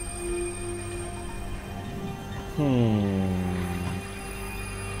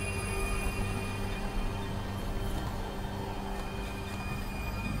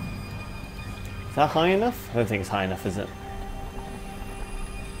 Is that high enough? I don't think it's high enough, is it?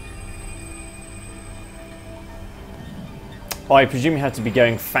 Oh, I presume you have to be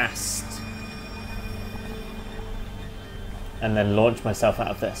going fast. And then launch myself out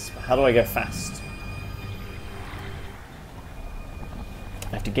of this. But how do I go fast? I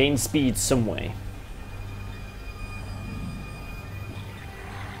have to gain speed some way.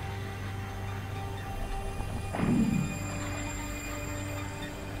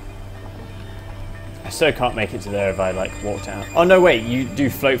 also can't make it to there if I like walked out. Oh no, wait, you do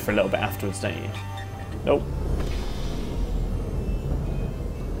float for a little bit afterwards, don't you? Nope.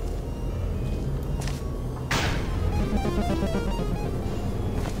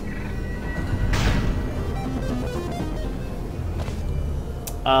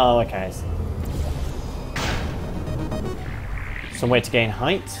 Oh, okay. I see. Some way to gain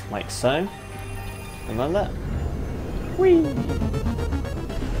height, like so. And like that. Whee!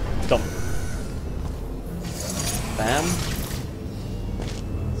 Done. Bam.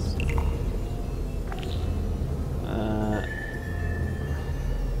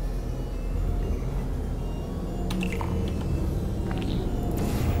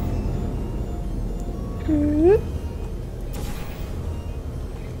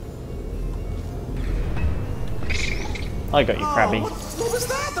 I got you, Krabby. What was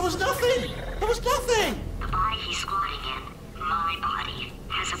that? There was nothing! There was nothing! The body he's squatting in, my body,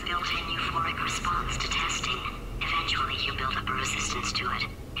 has a built-in euphoric response to testing. Eventually, you build up a resistance to it.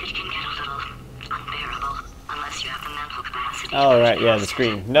 It can get a little unbearable, unless you have the mental capacity. Oh, right, yeah, the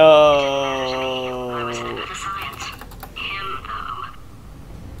screen. I was into No! the science. Him,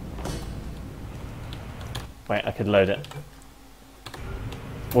 though. Wait, I could load it.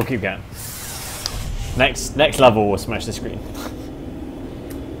 We'll keep going. Next level, we'll smash the screen.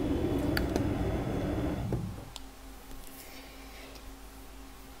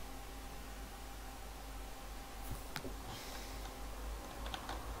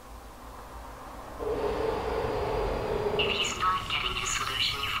 If he's not getting his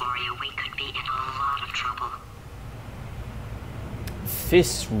solution euphoria, we could be in a lot of trouble.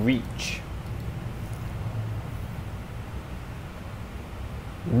 Fist reach.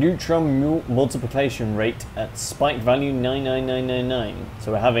 Neutron multiplication rate at spike value 99999.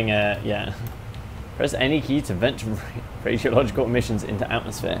 So we're having a, yeah. Press any key to vent radiological emissions into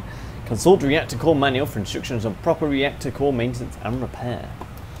atmosphere. Consult reactor core manual for instructions on proper reactor core maintenance and repair.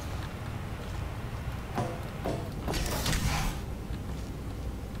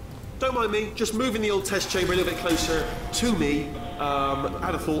 Don't mind me, just moving the old test chamber a little bit closer to me.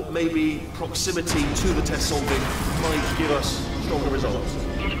 I'd have thought maybe proximity to the test solving might give us stronger results.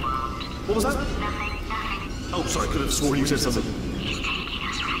 What was that? Nothing. Oh, sorry, could have sworn you said something. He's taking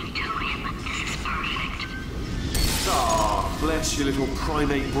us right to him. This is perfect. Ah, bless your little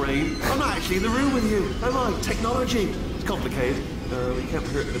primate brain. I'm not actually in the room with you, am I? Technology. It's complicated. We can't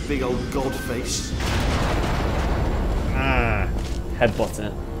hurt the big old god face. Ah, headbutt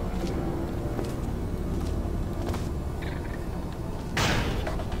it.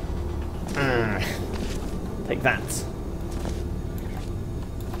 Take that.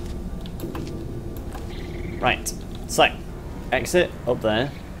 Right, so exit up there,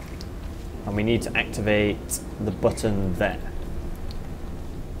 and we need to activate the button there.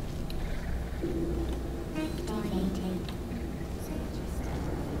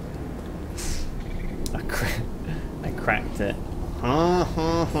 I cracked it.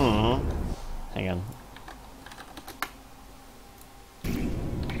 Hang on.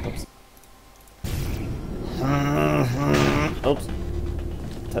 Oops. Oops.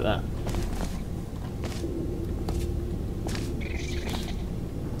 Take that.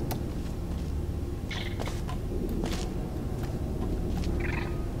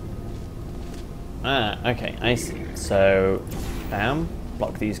 Ah, okay, I see. So, bam,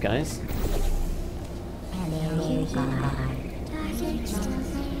 block these guys.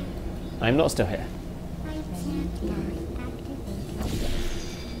 I'm not still here.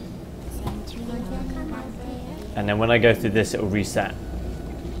 And then when I go through this, it will reset.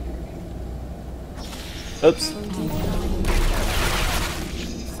 Oops.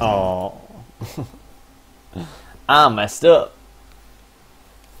 Oh. I messed up.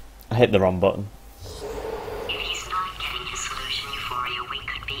 I hit the wrong button. If he's not getting his solution euphoria, we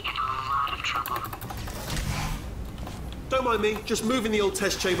could be in a lot of trouble. Don't mind me, just moving the old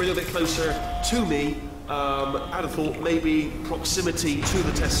test chamber a little bit closer to me. I'd have thought maybe proximity to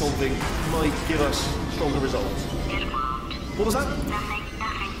the test solving might give us stronger results. It won't. What was that? Nothing.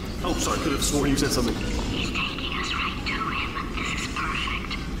 Oh, sorry, could have sworn you said something. He's taking us right to him. This is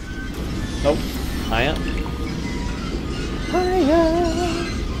perfect. Nope. Higher. Higher.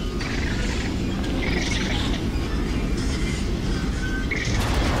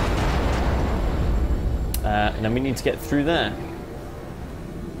 And then we need to get through there.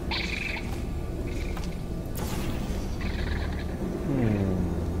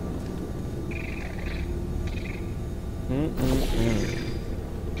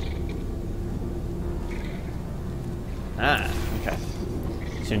 Ah, okay.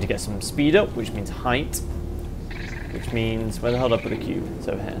 So we need to get some speed up, which means height. Which means, where the hell did I put the cube? It's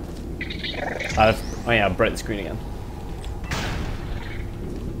over here. Oh yeah, I broke the screen again.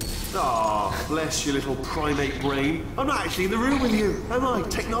 Ah, bless your little primate brain. I'm not actually in the room with you, am I?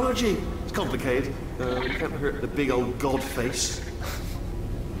 Technology. It's complicated. It can't hurt the big old god face.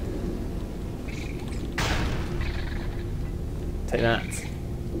 Take that.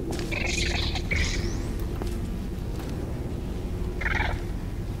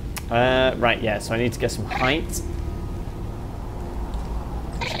 Right, yeah, so I need to get some height.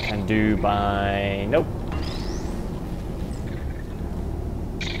 Which I can do by... Nope.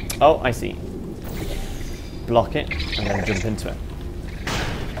 Oh, I see. Block it, and then jump into it.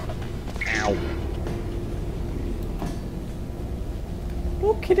 Ow.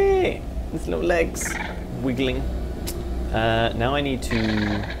 Look at it! His little legs wiggling. Now I need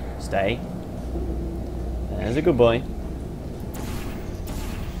to stay. There's a good boy.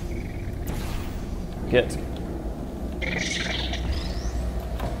 Good.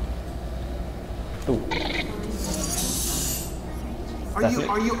 Ooh.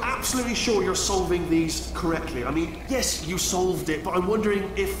 Are you absolutely sure you're solving these correctly? I mean, yes, you solved it, but I'm wondering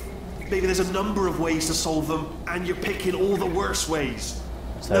if maybe there's a number of ways to solve them, and you're picking all the worst ways.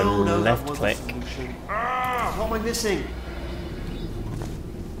 So No, left that click. wasn't the solution. Ah, what am I missing?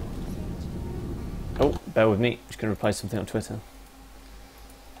 Oh, bear with me. Just going to reply something on Twitter.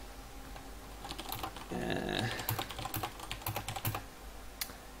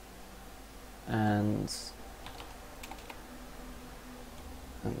 And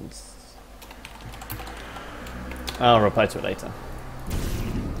I'll reply to it later.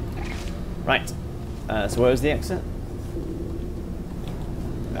 Right. So where was the exit?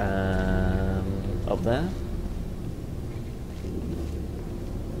 Up there.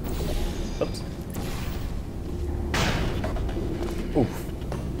 Oops. Oof.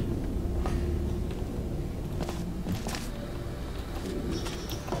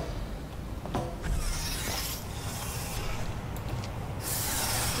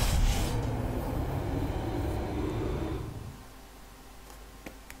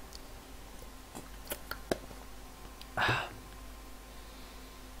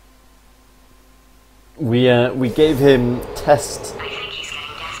 We gave him test. I think he's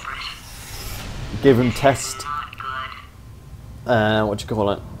getting desperate. Give him test. Not good. What do you call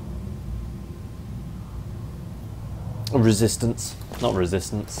it? Resistance, not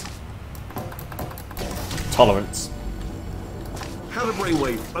resistance. Tolerance. Have a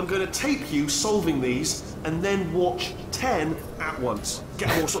brainwave. I'm going to tape you solving these, and then watch 10 at once.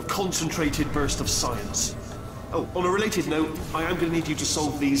 Get a more sort of concentrated burst of science. Oh, on a related note, I am going to need you to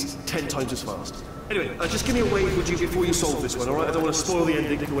solve these 10 times as fast. Anyway, just give me a wave, would you, before you solve this one, alright? I don't want to spoil the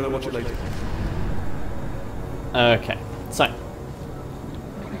ending when I watch it later. Okay, so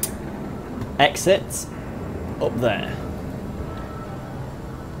exit up there.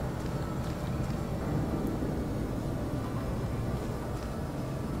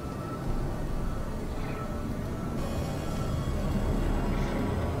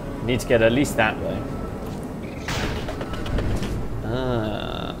 Need to get at least that way.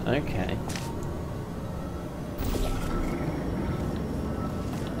 Ah, okay.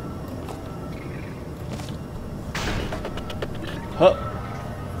 Huh.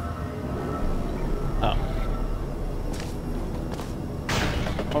 Oh.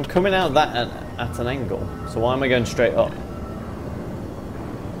 I'm coming out that at an angle, so why am I going straight up?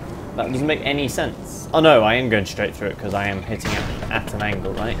 That doesn't make any sense. Oh no, I am going straight through it because I am hitting it at an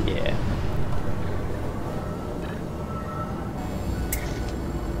angle, right? Yeah.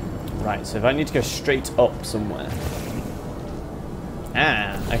 Right, so if I need to go straight up somewhere.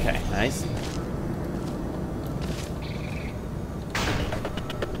 Ah, okay, nice.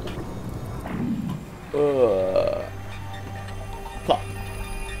 Plop.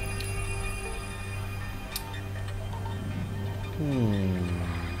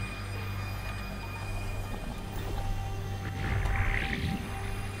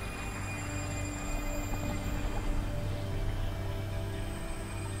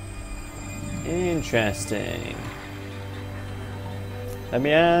 Interesting. Let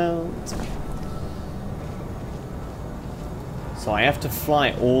me out. So I have to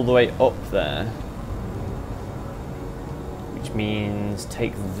fly all the way up there, which means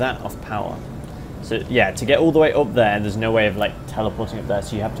take that off power. So yeah, to get all the way up there, there's no way of like teleporting up there,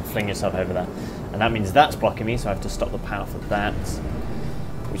 so you have to fling yourself over there. And that means that's blocking me, so I have to stop the power for that,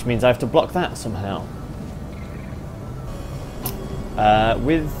 which means I have to block that somehow.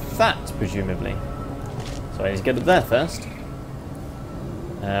 With that, presumably. So I need to get up there first,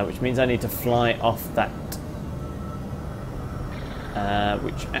 which means I need to fly off that.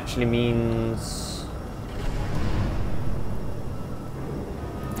 Which actually means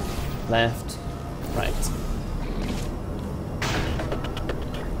left, Right.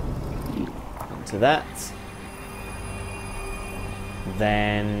 To that.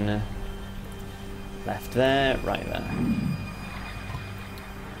 Then left there, right there.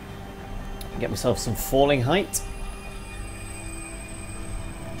 Get myself some falling height.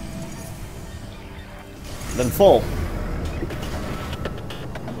 Then fall.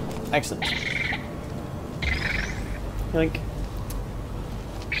 Excellent. Yoink.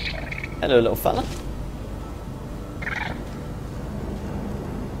 Hello, little fella.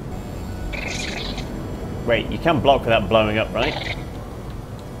 Wait, you can block without blowing up, right?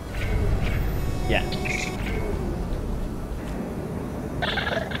 Yeah.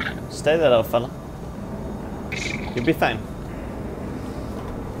 Stay there, little fella. You'll be fine.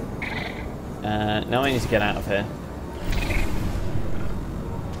 Now I need to get out of here.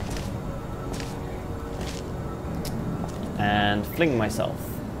 And fling myself.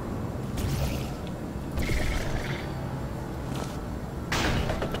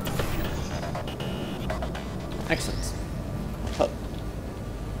 Excellent. Up.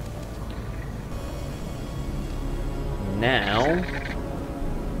 Now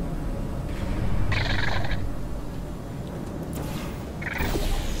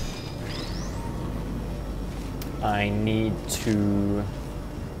I need to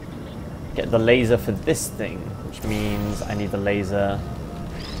get the laser for this thing, which means I need the laser.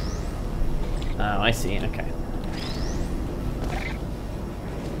 Oh, I see. Okay.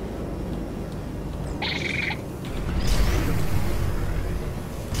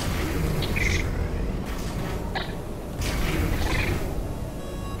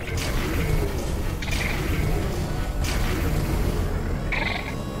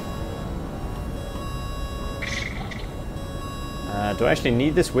 Do I actually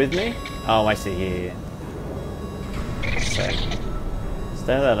need this with me? Oh, I see. Yeah. So, stay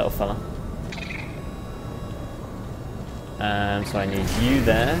there, little fella. So I need you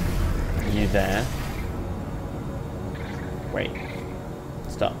there, you there. Wait.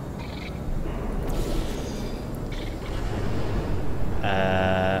 Stop.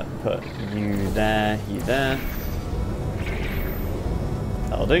 Put you there, you there.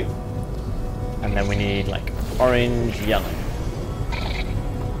 That'll do. And then we need like orange, yellow.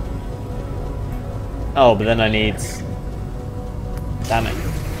 Oh, but then I need... Damn it.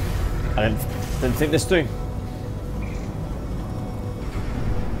 I didn't think this through.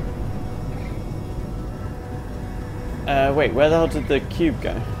 Wait, where the hell did the cube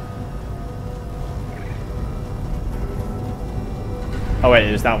go? Oh wait,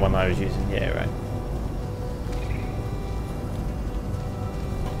 it was that one I was using. Yeah, right.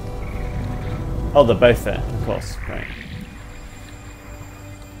 Oh, they're both there, of course. Right.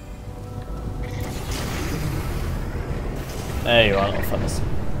 There you are, little fellas.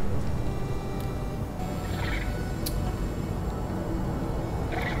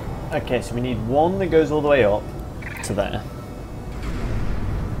 Okay, so we need one that goes all the way up to there.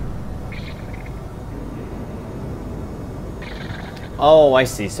 Oh, I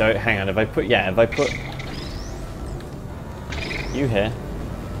see. So hang on, if I put you here,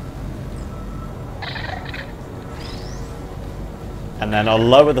 and then I'll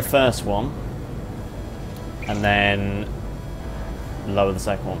lower the first one, and then lower the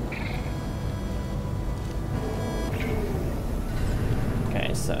second one.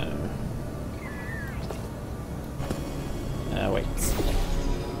 Okay, so wait.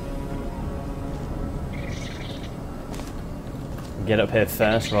 Get up here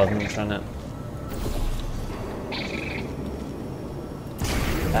first rather than trying to.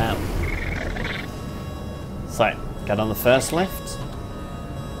 Bam. So, get on the first lift,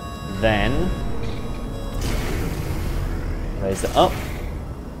 then raise it up,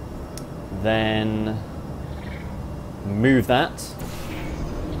 then move that,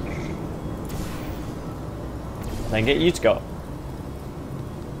 then get you to go up.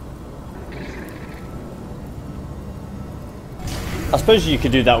 I suppose you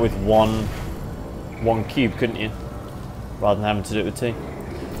could do that with one cube, couldn't you? Rather than having to do it with two.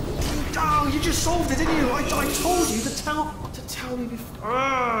 Oh, you just solved it, didn't you? I told you to tell me before.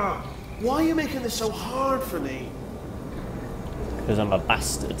 Why are you making this so hard for me? Because I'm a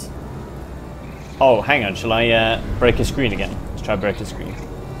bastard. Oh, hang on. Shall I break a screen again? Let's try break a screen.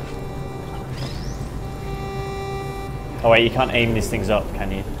 Oh wait, you can't aim these things up,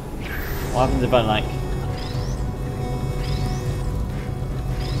 can you? What happens if I like...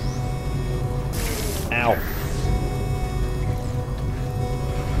 Ow.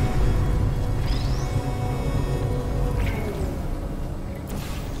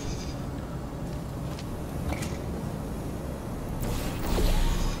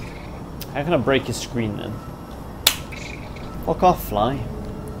 How How can I break his screen then? Fuck off, fly.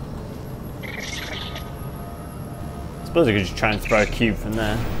 I suppose I could just try and throw a cube from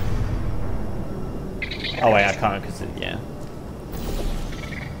there. Oh wait, I can't because yeah.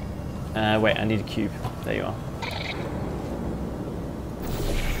 Wait, I need a cube. There you are.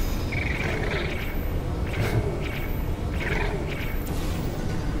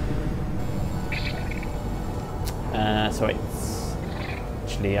 So wait.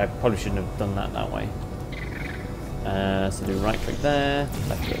 Actually, I probably shouldn't have done that way. So do right click there,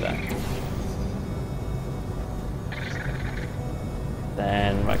 left click there.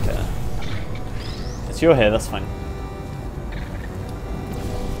 Then right click there. It's you're here, that's fine.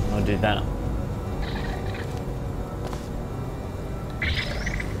 I'll do that.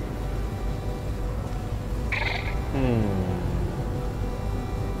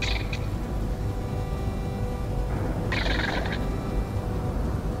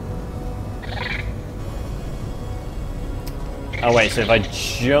 Oh wait, so if I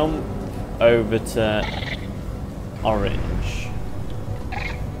jump over to orange.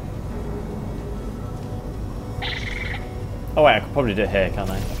 Oh wait, I could probably do it here, can't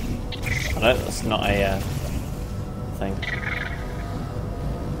I? Oh no, that's not a thing.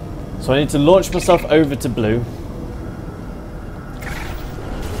 So I need to launch myself over to blue.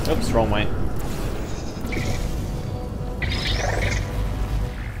 Oops, wrong way.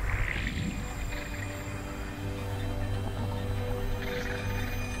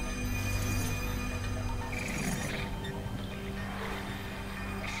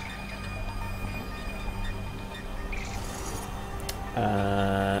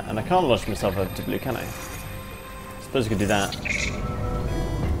 And I can't launch myself over to blue, can I? Suppose I could do that.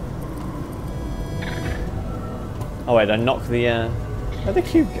 Oh wait, I knock the where'd the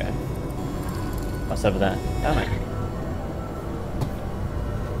cube go? That's over there. Damn it.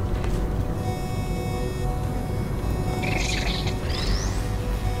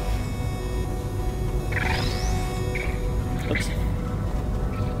 Oops.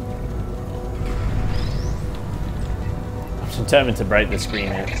 I'm determined to break the screen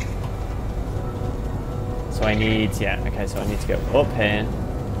here. So I need, yeah, okay, so I need to go up here.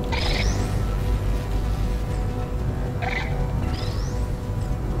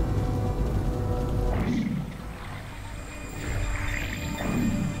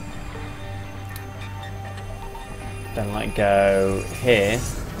 Then like go here,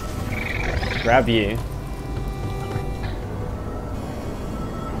 grab you.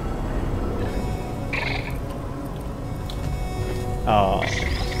 Oh.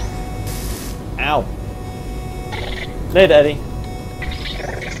 Ow. Later, Eddie.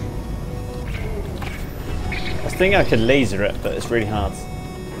 I was thinking I could laser it, but it's really hard.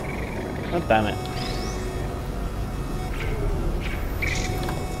 Oh, damn it.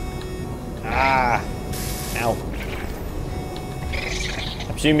 Ah. Ow.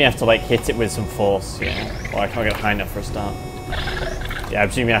 I presume you have to like hit it with some force, yeah. Or I can't get high enough for a start. Yeah, I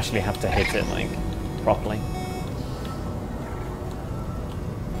presume you actually have to hit it like properly.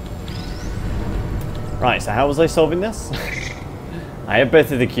 Right, so how was I solving this? I have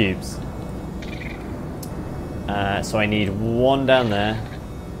both of the cubes. So I need one down there.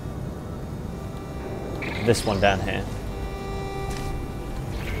 This one down here.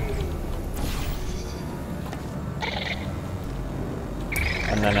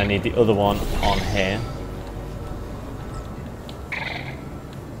 And then I need the other one on here.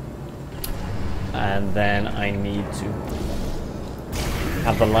 And then I need to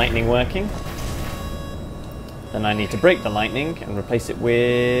have the lightning working. Then I need to break the lightning and replace it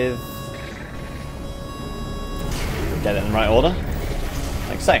with... Get it in the right order.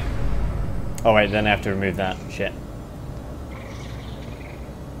 Like so. Oh wait, then I have to remove that. Shit.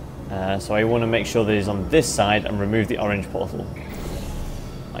 So I want to make sure that it's on this side and remove the orange portal.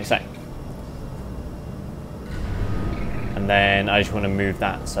 Like so. And then I just want to move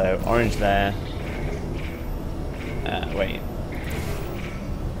that. So orange there. Wait.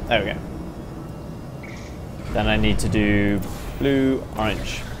 There we go. Then I need to do blue,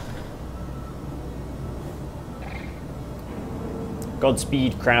 orange.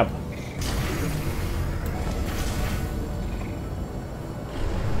 Godspeed, crab.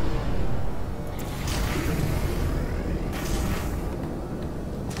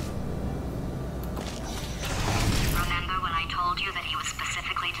 Remember when I told you that he was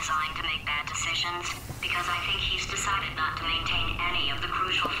specifically designed to make bad decisions? Because I think he's decided not to maintain any of the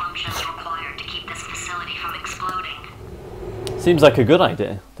crucial functions required to keep this facility from exploding. Seems like a good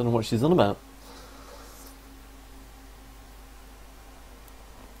idea. Don't know what she's on about.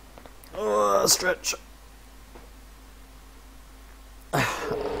 Oh, stretch.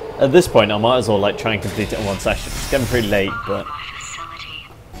 At this point, I might as well like try and complete it in one session. It's getting pretty late, but... My facility.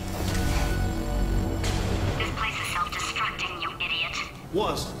 This place is self-destructing, you idiot.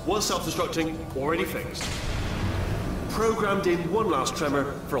 Was self-destructing, already fixed. Programmed in one last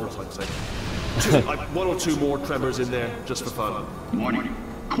tremor for old time's sake. One or two more tremors in there, just for fun. Warning.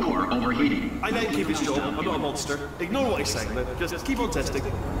 Core overheating. I let him keep his job, I'm not a monster. Ignore what he's saying, man. Just keep on testing.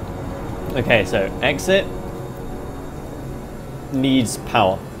 Okay, so exit needs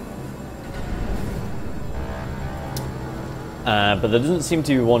power. But there doesn't seem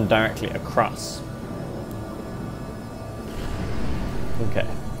to be one directly across. Okay.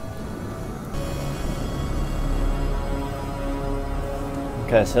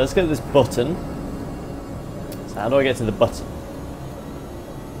 Okay, so let's get this button. So how do I get to the button?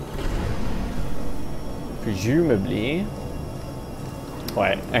 Presumably...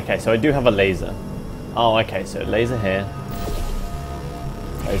 Wait, okay, so I do have a laser. Oh, okay, so laser here.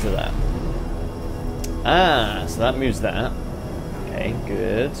 Laser there. Ah, so that moves that. Okay,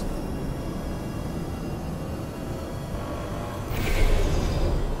 good.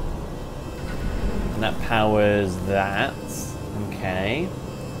 And that powers that. Okay.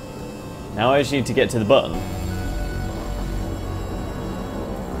 Now I just need to get to the button.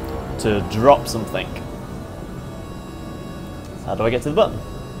 To drop something. So how do I get to the button?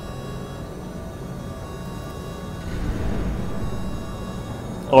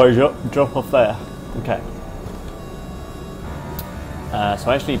 Oh, I drop off there. Okay. So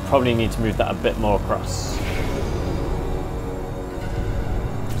I actually probably need to move that a bit more across.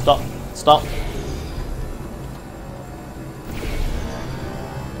 Stop. Stop.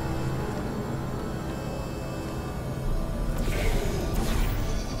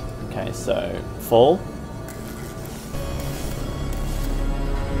 Okay, so full.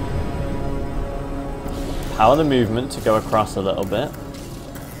 Power the movement to go across a little bit.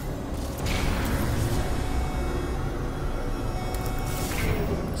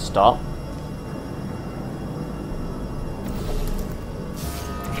 Stop.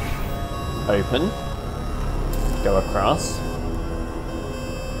 Open. Go across.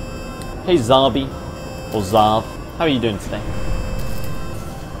 Hey Zarby, or Zarb, how are you doing today?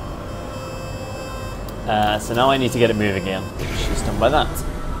 So now I need to get it moving again, which is done by that.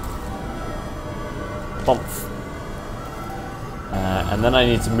 Bump. And then I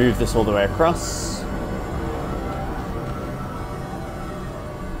need to move this all the way across.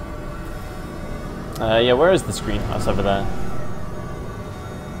 Yeah, where is the screen? Oh, it's over there.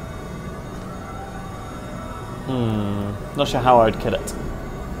 Not sure how I would kill it.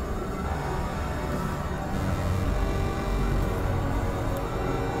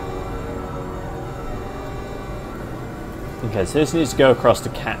 Okay, so this needs to go across to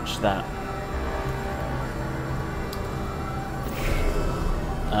catch that.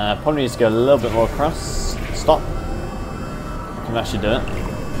 Probably needs to go a little bit more across. Stop. I can actually do it.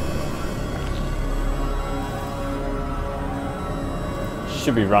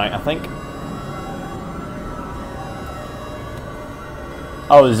 Should be right, I think.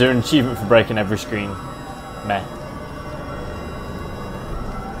 Oh, is there an achievement for breaking every screen? Meh.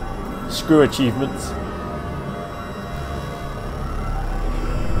 Screw achievements.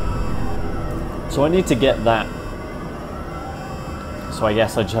 So I need to get that. So I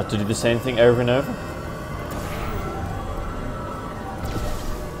guess I just have to do the same thing over and over.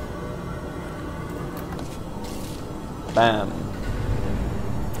 Bam.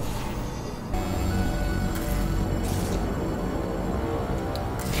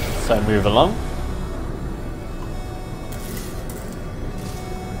 So move along.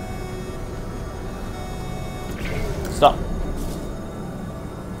 Stop.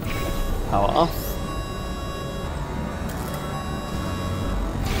 Power off.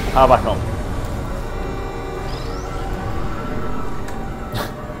 Power back on.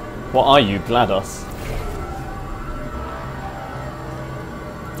 What are you, GLaDOS?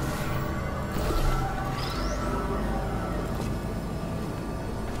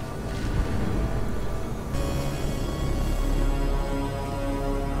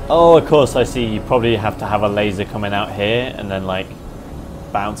 Oh, of course, I see. You probably have to have a laser coming out here and then, like,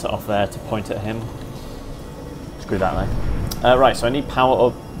 bounce it off there to point at him. Screw that, though. Right, so I need power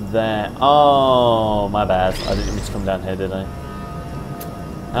up there. Oh, my bad. I didn't mean to come down here, did I?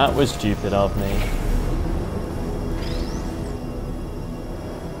 That was stupid of me.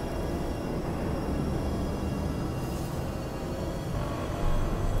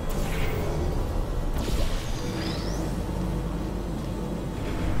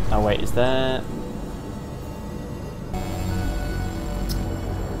 Oh wait, is there...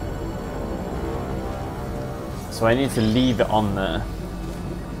 So I need to leave it on there.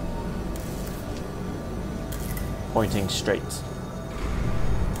 pointing straight.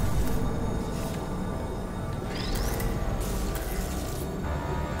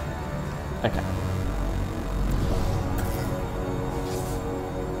 Okay.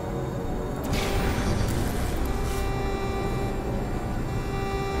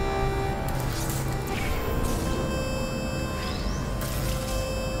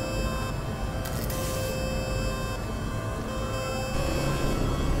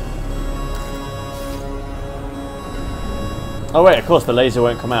 Oh wait, of course the laser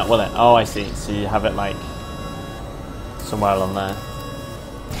won't come out, will it? Oh, I see. So you have it like somewhere along there.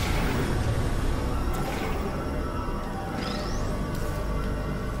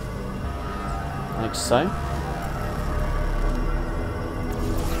 Like so.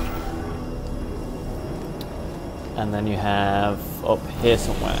 And then you have up here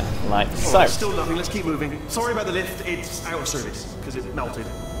somewhere, like so. Right, still nothing, let's keep moving. Sorry about the lift, it's out of service, because it melted.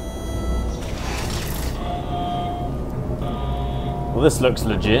 Well, this looks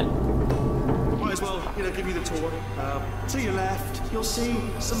legit. Might as well, give you the tour. To your left, you'll see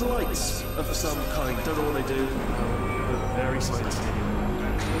some lights of some kind. Don't know what they do. They're very sciencey.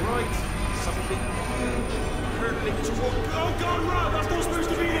 Right, something hurtling toward. Oh God, Rob, that's not supposed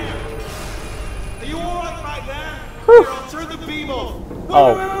to be there. Are you all right back there? Here, I'll turn the beam off. Wait.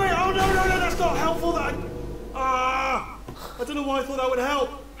 Oh no, that's not helpful. I don't know why I thought that would help.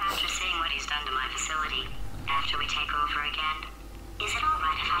 After seeing what he's done to my facility, after we take over again, is it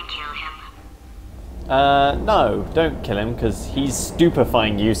alright if I kill him? No, don't kill him, because he's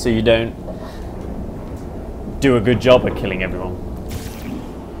stupefying you so you don't do a good job at killing everyone.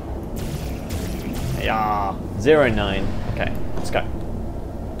 Yeah, 09. Okay, let's go.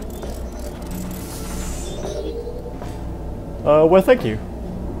 Well, thank you.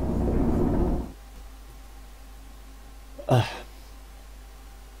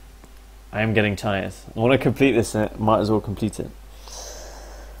 I am getting tired. I want to complete this, might as well complete it.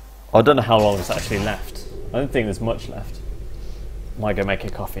 I don't know how long is actually left. I don't think there's much left. Might go make a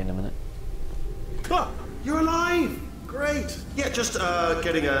coffee in a minute. Ah, you're alive! Great! Yeah, just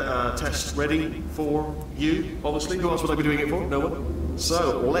getting a test ready for you, obviously. Who else would I be doing it for? No one?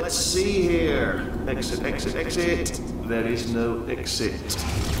 So, let's see here. Exit, exit, exit. There is no exit.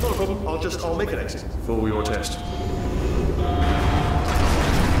 Not a problem, I'll make an exit for your test.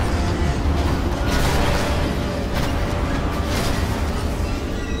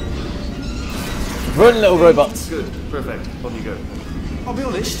 Run, little robots. Good, perfect. On you go. I'll be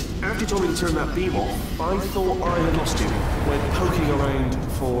honest, after you told me to turn that beam off, I thought I had lost you. Went poking around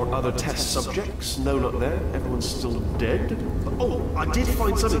for other test subjects. No luck there. Everyone's still dead. Oh, I did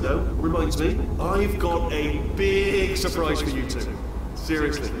find something though. Reminds me, I've got a big surprise for you two.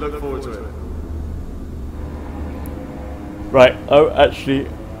 Seriously, look forward to it. Right. Oh, actually,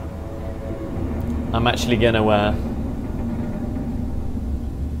 I'm actually gonna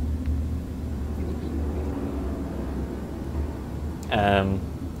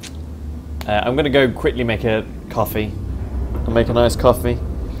I'm going to go quickly make a coffee. I'll make a nice coffee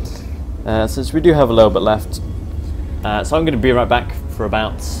since we do have a little bit left. So I'm going to be right back for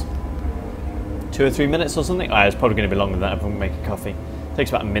about 2 or 3 minutes or something. It's probably going to be longer than that if I make a coffee. It takes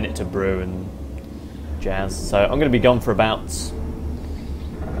about a minute to brew and jazz. So I'm going to be gone for about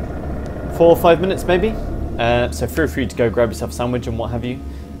 4 or 5 minutes maybe. So feel free to go grab yourself a sandwich and what have you.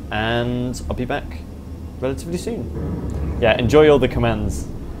 And I'll be back relatively soon. Yeah, enjoy all the commands.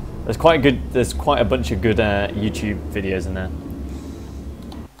 There's quite a bunch of good YouTube videos in there.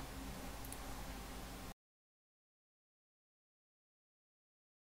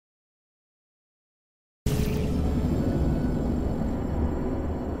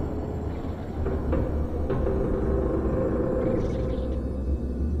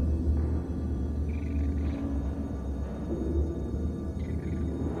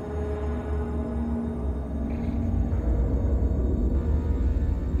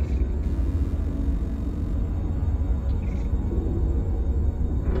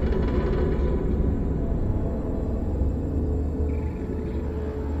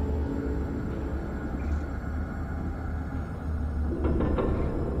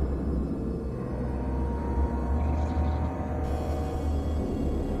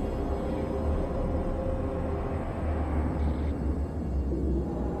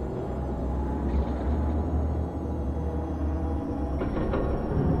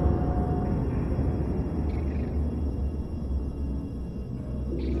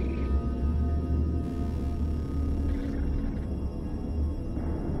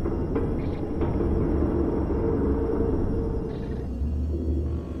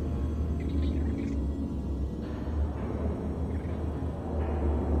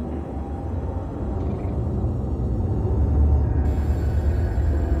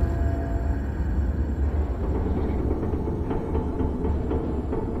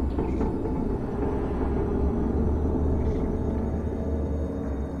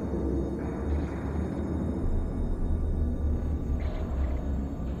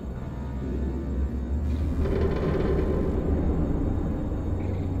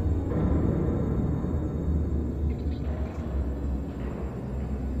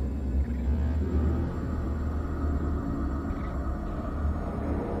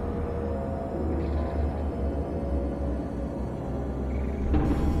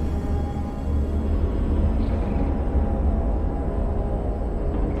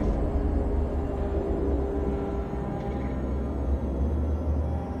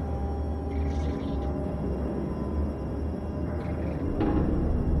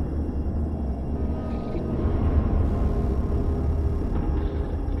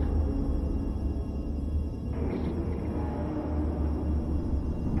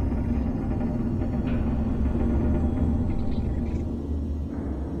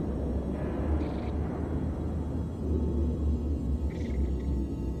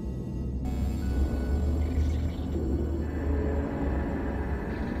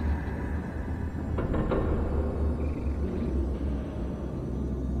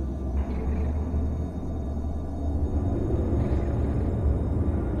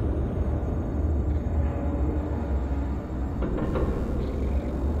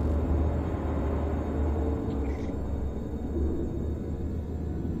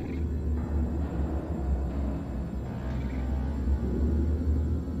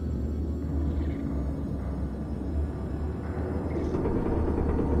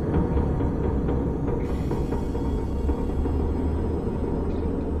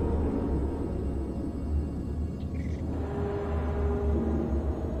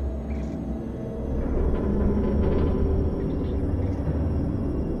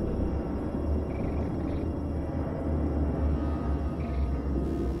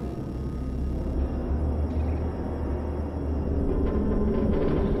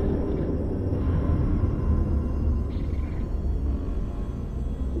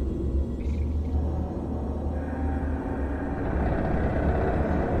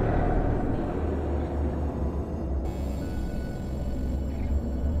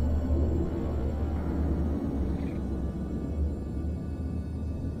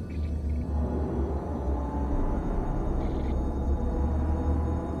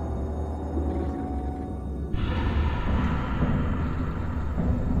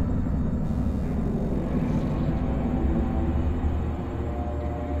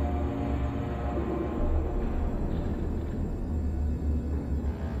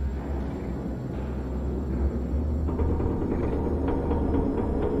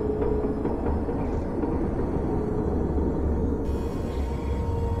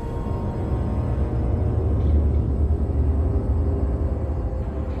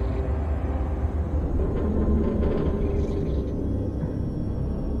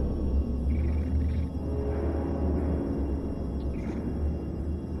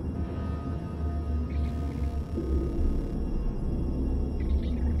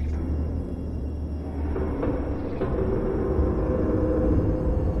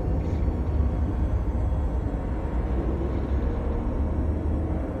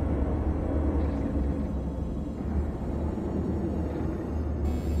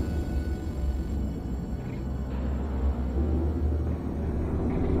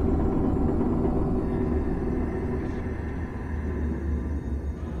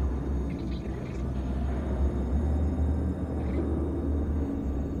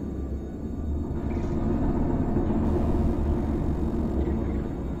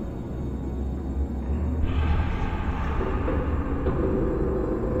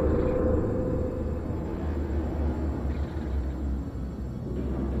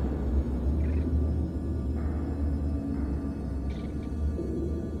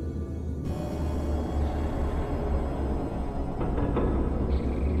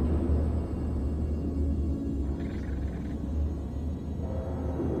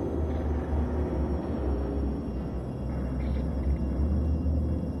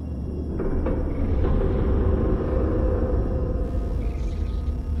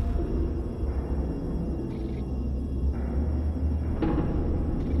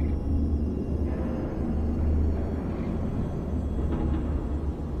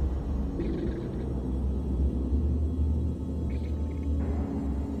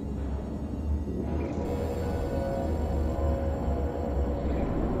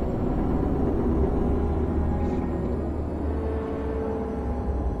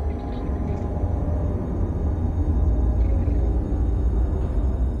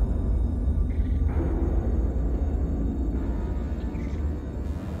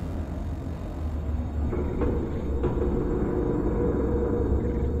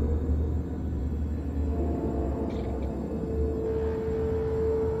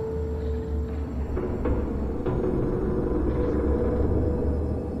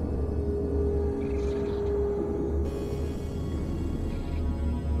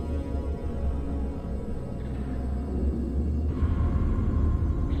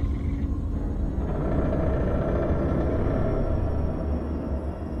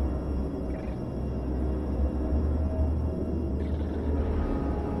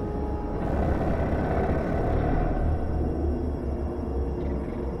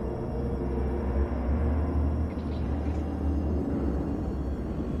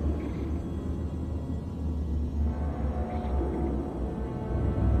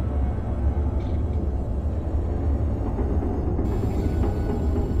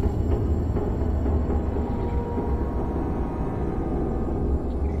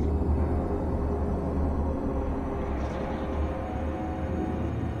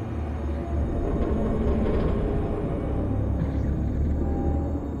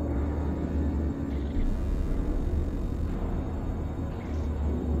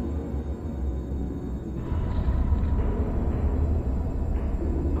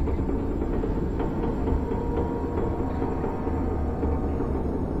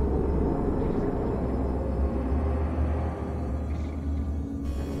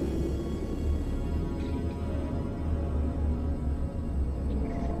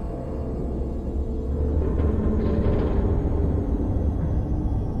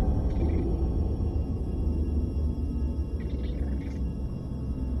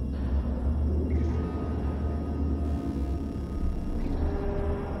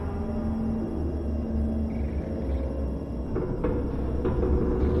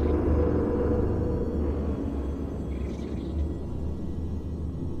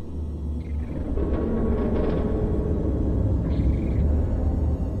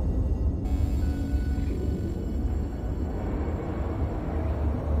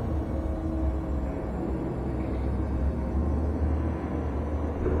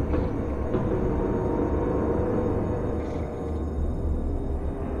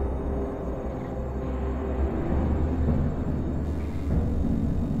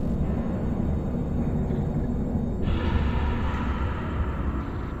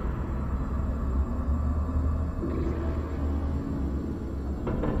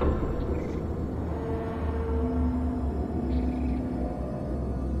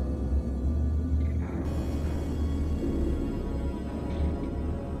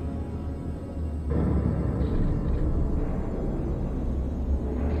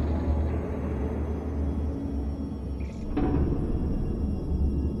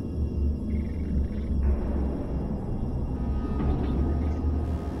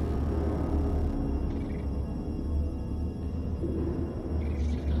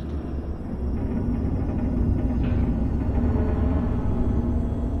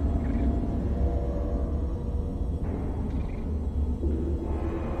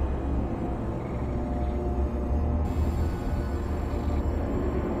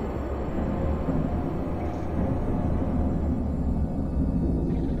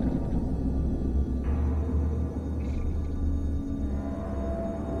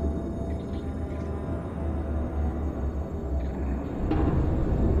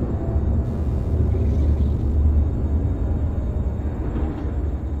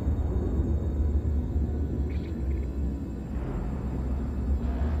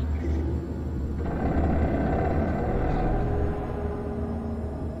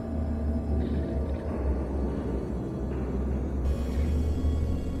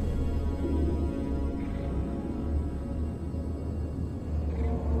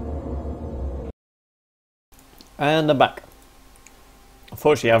 And I'm back.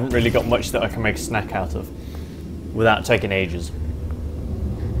 Unfortunately, I haven't really got much that I can make a snack out of without taking ages.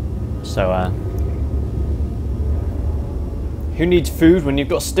 So, who needs food when you've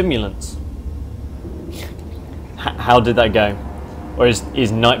got stimulants? How did that go? Or is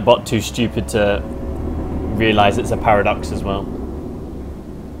Nightbot too stupid to realise it's a paradox as well?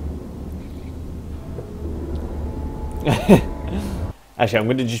 Actually, I'm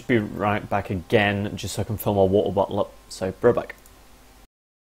going to just be right back again, just so I can fill my water bottle up. So, bro back.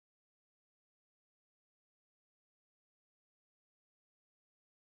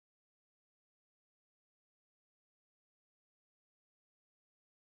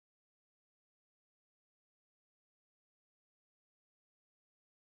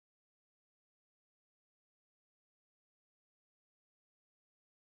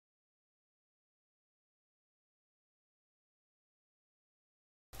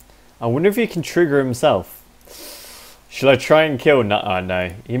 I wonder if he can trigger himself. Should I try and kill? No, oh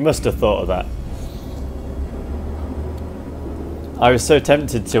no, he must have thought of that. I was so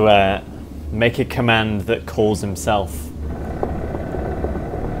tempted to make a command that calls himself.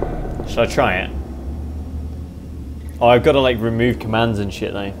 Should I try it? Oh, I've got to like remove commands and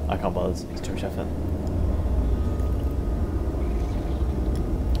shit though. I can't bother, it's too much effort.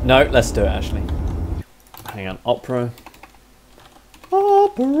 No, let's do it actually. Hang on, opera.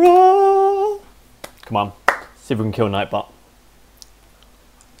 Opera! Come on, see if we can kill Nightbot.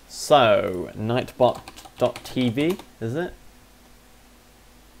 So, nightbot.tv, is it?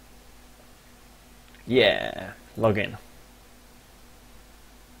 Yeah, log in.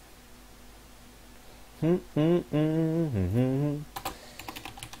 I'm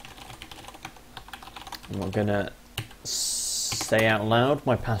not gonna say out loud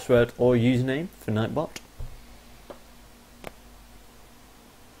my password or username for Nightbot.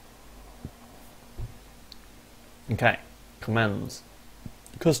 Okay, commands,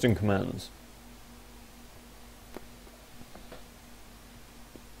 custom commands.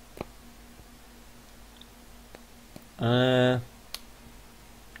 So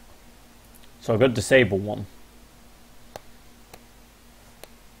I've got disable one.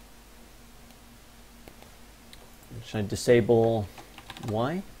 Should I disable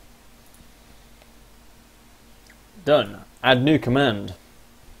Y? Done. Add new command.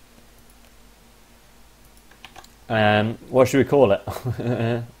 What should we call it?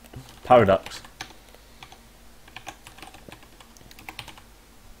 Paradox.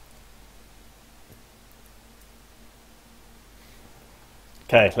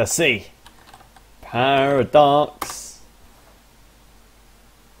 Okay, let's see. Paradox.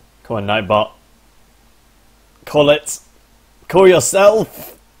 Come on, Nightbot. Call it. Call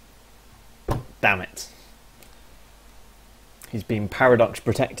yourself. Damn it. He's being paradox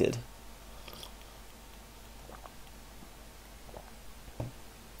protected.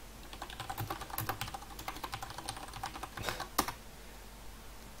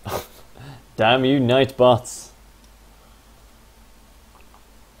 Damn you, Nightbots.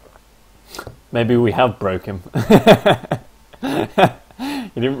 Maybe we have broke him.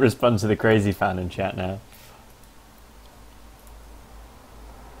 He didn't respond to the crazy fan in chat now.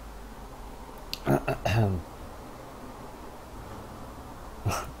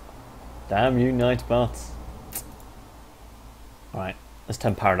 Damn you, Nightbots. Alright, let's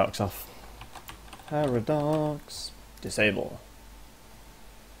turn Paradox off. Paradox. Disable.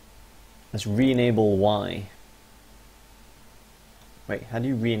 Let's re-enable Y. Wait, how do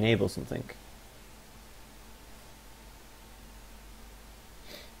you re-enable something?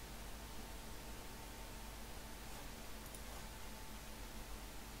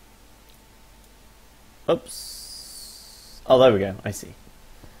 Oops. Oh, there we go. I see.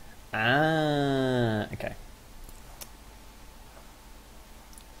 Ah, okay.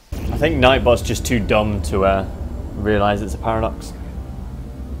 I think Nightbot's just too dumb to realise it's a paradox.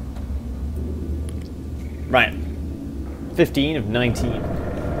 Right. 15 of 19.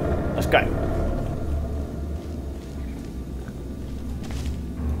 Let's go.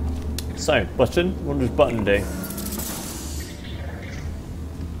 So, button. What does button do?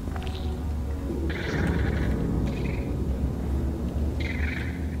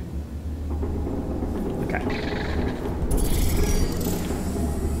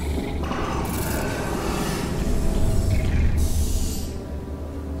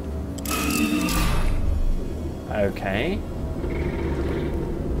 Okay.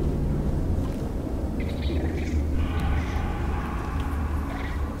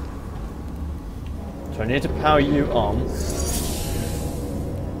 So I need to power you on.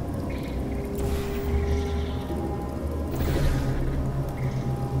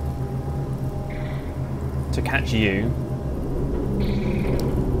 To catch you.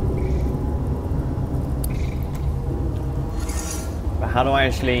 But how do I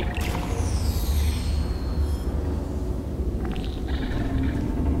actually...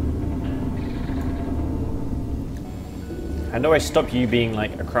 How do I stop you being,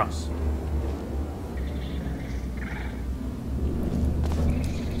 like, across?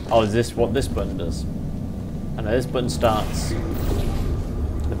 Oh, is this what this button does? I know this button starts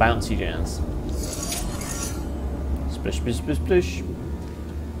the bouncy jazz. Splish, splish, splish, splish.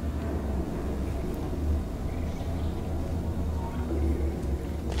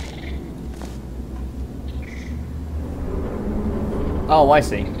 Oh, I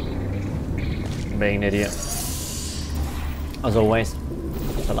see. Being an idiot. As always.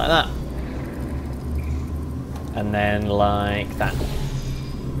 So like that. And then like that.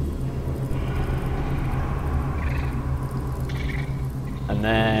 And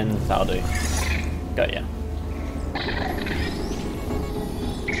then that'll do. Got ya.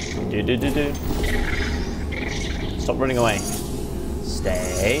 Do. Stop running away.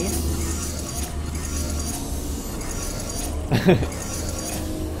 Stay.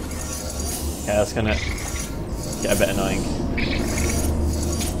 Yeah, that's gonna get a bit annoying.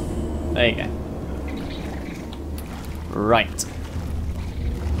 There you go. Right.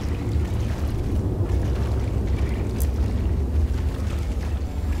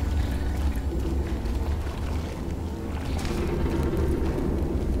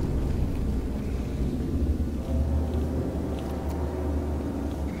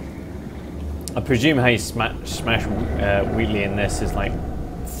 I presume how you smash Wheatley in this is like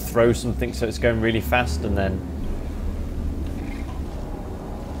throw something so it's going really fast and then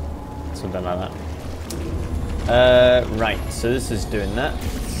something like that. Right, so this is doing that.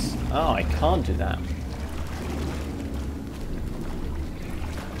 Oh, I can't do that.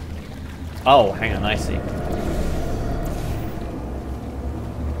 Oh, hang on, I see.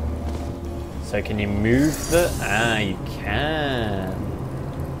 So can you move the... Ah, you can.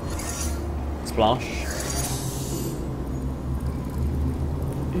 Splash.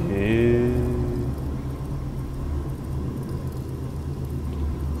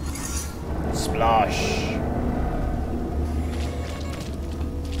 Splash.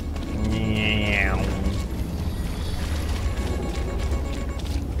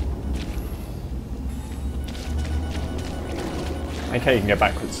 Okay, you can go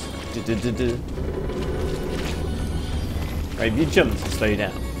backwards. Right, if you jump to slow you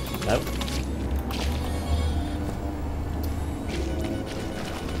down. Nope.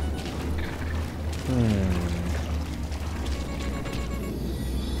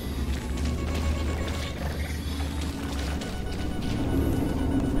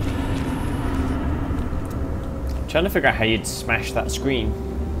 Trying to figure out how you'd smash that screen.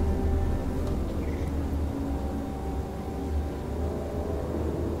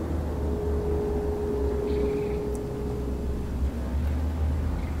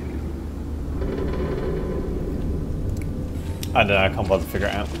 I don't know, I can't bother to figure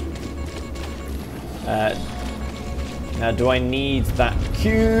it out. Now, do I need that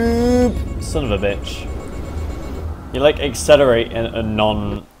cube? Son of a bitch. You like accelerate in a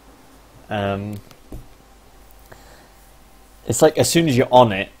non... it's like as soon as you're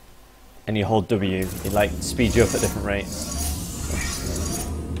on it and you hold W, it like speeds you up at different rates.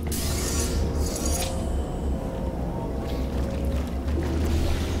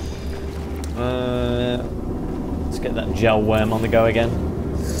 Let's get that gel worm on the go again.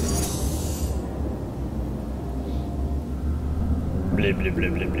 Blip, blip,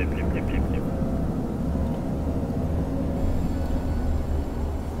 blip, blip, blip, blip, blip, blip, blip.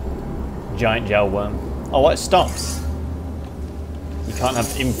 Giant gel worm. Oh, what? It stops. You can't have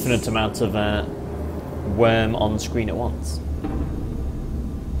infinite amount of worm on screen at once.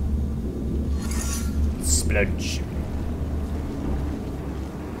 Splodge.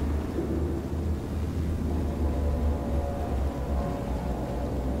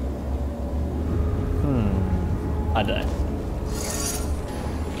 I don't know.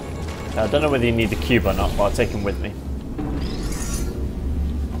 I don't know whether you need the cube or not, but I'll take him with me.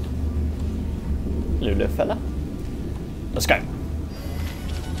 Hello, little fella. Let's go.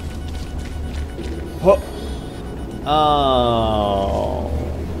 Oh,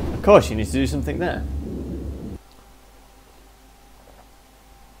 of course you need to do something there.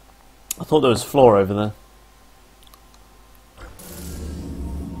 I thought there was a floor over there.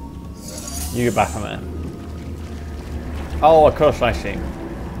 You get back on there. Oh, of course, I see.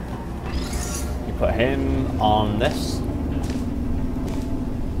 You put him on this.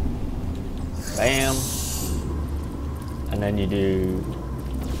 Bam. And then you do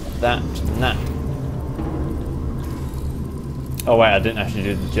that and that. Oh wait, I didn't actually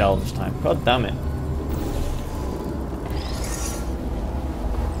do the gel this time. God damn it.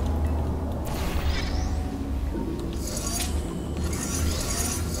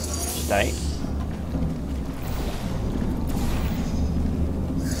 Stay.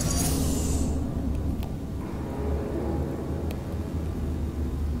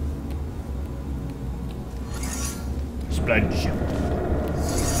 Splurge.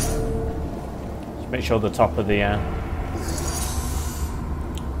 Just make sure the top of the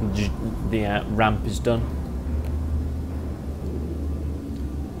ramp is done.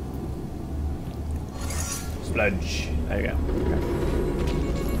 Splurge. There you go. Okay.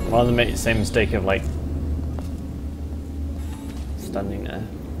 Rather than make the same mistake of like standing there.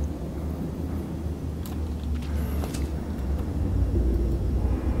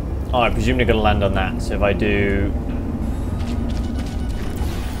 Oh, I presume they're going to land on that. So if I do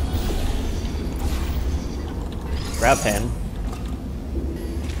grab him,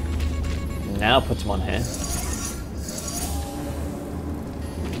 now put him on here,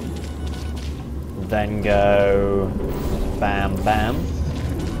 then go bam bam.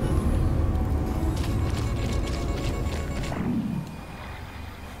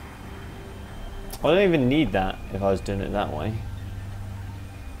 I don't even need that if I was doing it that way.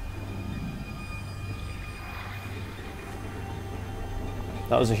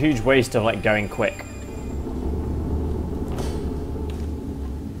 That was a huge waste of like going quick.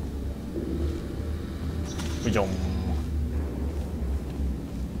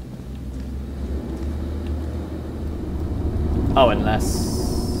 Oh,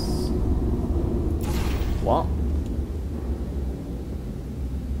 unless... What?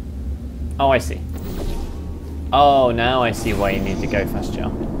 Oh, I see. Oh, now I see why you need to go fast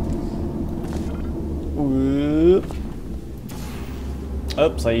jump. Whoop.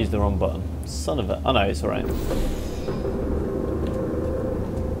 Oops, I used the wrong button. Son of a... Oh no, it's alright.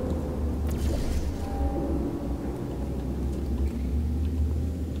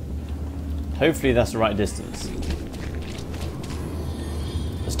 Hopefully that's the right distance.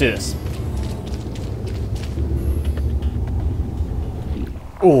 Let's do this.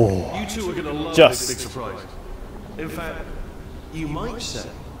 Oh, You two are going to love Just. this big surprise. In fact, you might say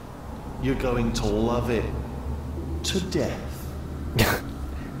you're going to love it to death. You're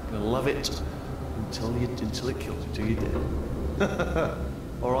going to love it until it kills you, till you're dead.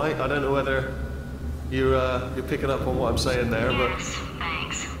 All right. I don't know whether you're picking up on what I'm saying there, but Yes,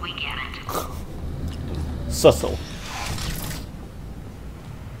 thanks. We get it. subtle.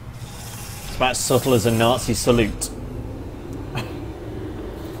 It's about as subtle as a Nazi salute.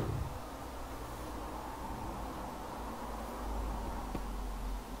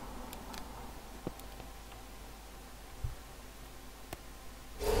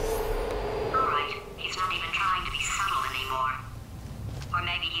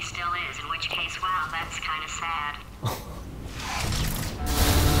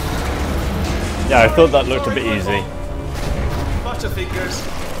 Yeah, I thought that looked a bit easy. Butterfingers.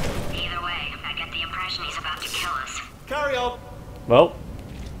 Either way, I get the impression he's about to kill us. Carry on. Well,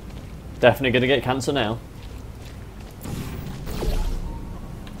 definitely gonna get cancer now.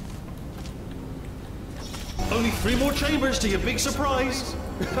 Only 3 more chambers to your big surprise.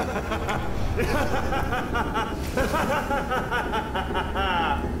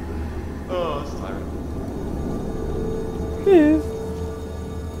 Oh, it's tiring.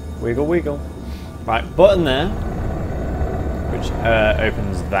 Wiggle, wiggle. Right, button there, which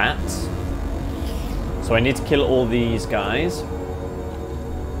opens that. So I need to kill all these guys.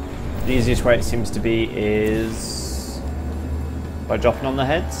 The easiest way it seems to be is by dropping on their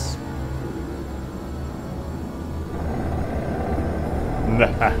heads.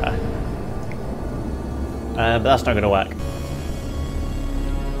 But that's not going to work.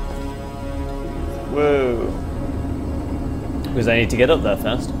 Whoa. Because I need to get up there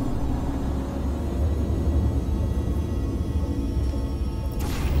first.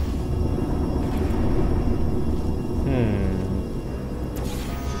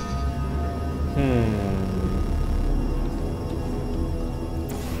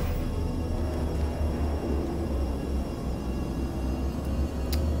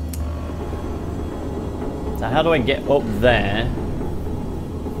 So how do I get up there?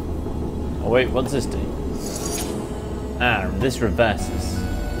 Oh wait, what does this do? Ah, this reverses.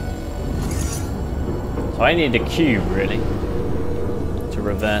 So I need a cube, really, to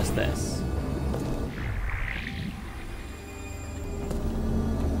reverse this.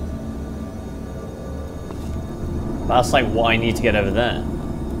 That's like what I need to get over there.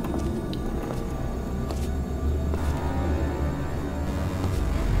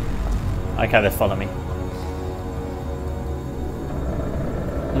 Okay, they follow me.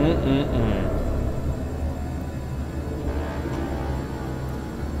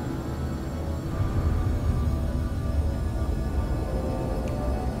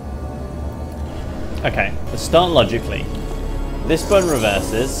 Okay, let's start logically. This button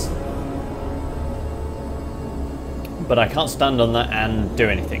reverses, but I can't stand on that and do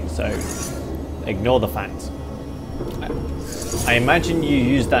anything, so ignore the fact. I imagine you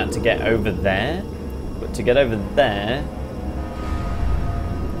use that to get over there, but to get over there,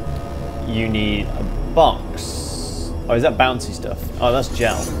 you need a box. Oh, is that bouncy stuff? Oh, that's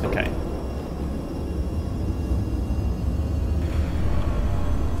gel. Okay.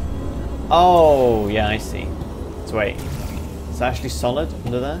 Oh, yeah, I see. So wait, is it actually solid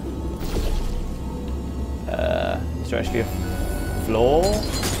under there? Is there actually a floor?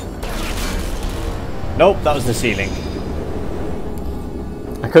 Nope, that was the ceiling.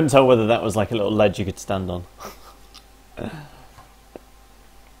 I couldn't tell whether that was like a little ledge you could stand on.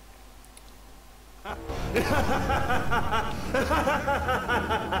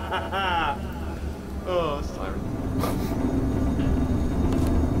 Oh, it's tiring.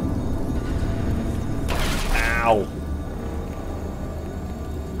 Ow.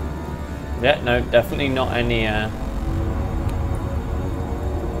 Yeah, no, definitely not any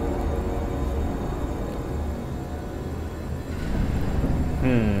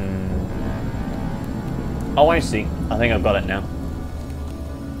Oh, I see. I think I've got it now.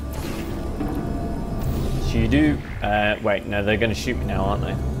 So you do... wait, no, they're going to shoot me now, aren't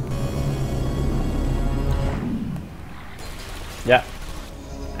they? Yeah.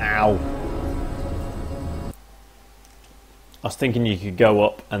 Ow. I was thinking you could go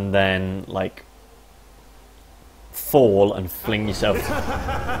up and then, like, fall and fling yourself.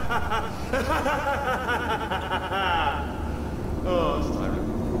 Oh, it's tiring.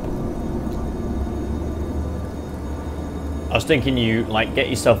 I was thinking you, like, get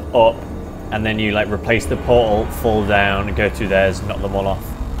yourself up and then you, like, replace the portal, fall down, and go through theirs, knock them all off.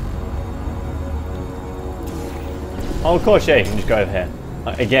 Oh, of course, yeah, you can just go over here.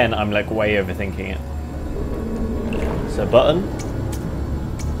 Again, I'm, like, way overthinking it. So, button.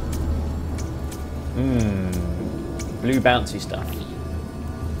 Blue bouncy stuff.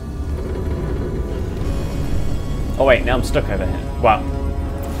 Oh wait, now I'm stuck over here. Wow.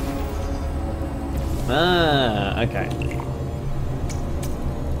 Ah, okay.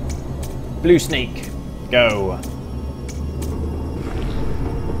 Blue snake. Go.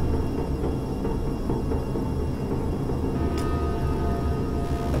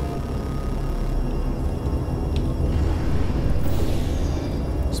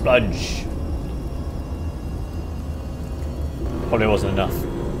 Spludge. Probably wasn't enough.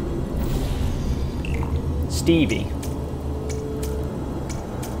 Stevie.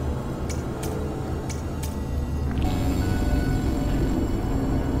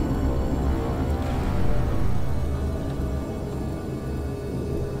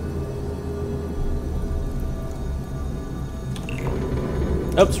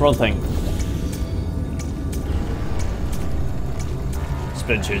 Oops, wrong thing.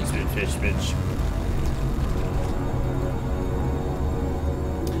 Spinch.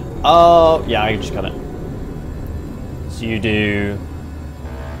 Oh, yeah, I just got it. So you do...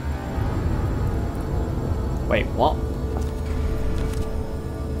 Wait, what?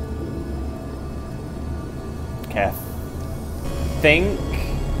 Okay, I think...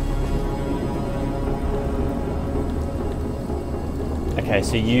 Okay,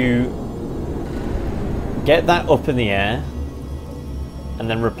 so you get that up in the air and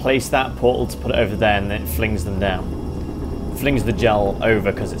then replace that portal to put it over there, and then it flings them down. Flings the gel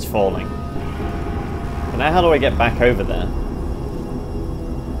over because it's falling. But now how do I get back over there?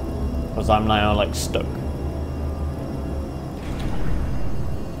 Because I'm now like stuck.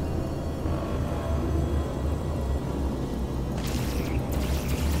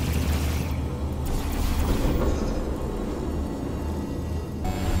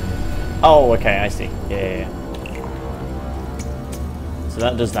 Oh, okay, I see. Yeah. So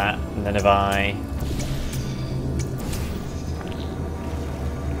that does that, and then if I...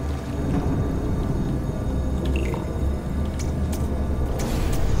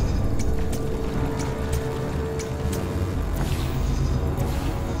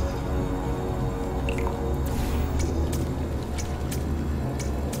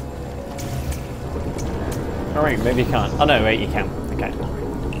 Alright, maybe you can't. Oh no, wait, you can. Okay.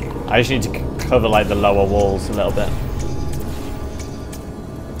 I just need to cover like the lower walls a little bit.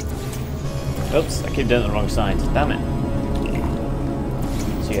 Oops, I keep doing it the wrong side. Damn it.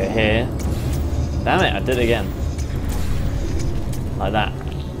 So you're here. Damn it, I did it again. Like that.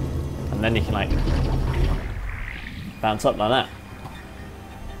 And then you can like bounce up like that.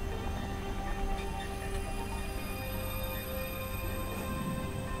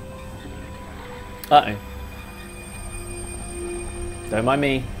 Uh-oh. Don't mind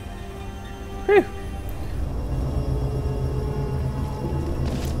me. Whew.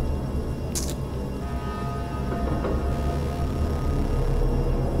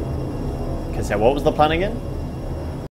 Okay, so what was the plan again?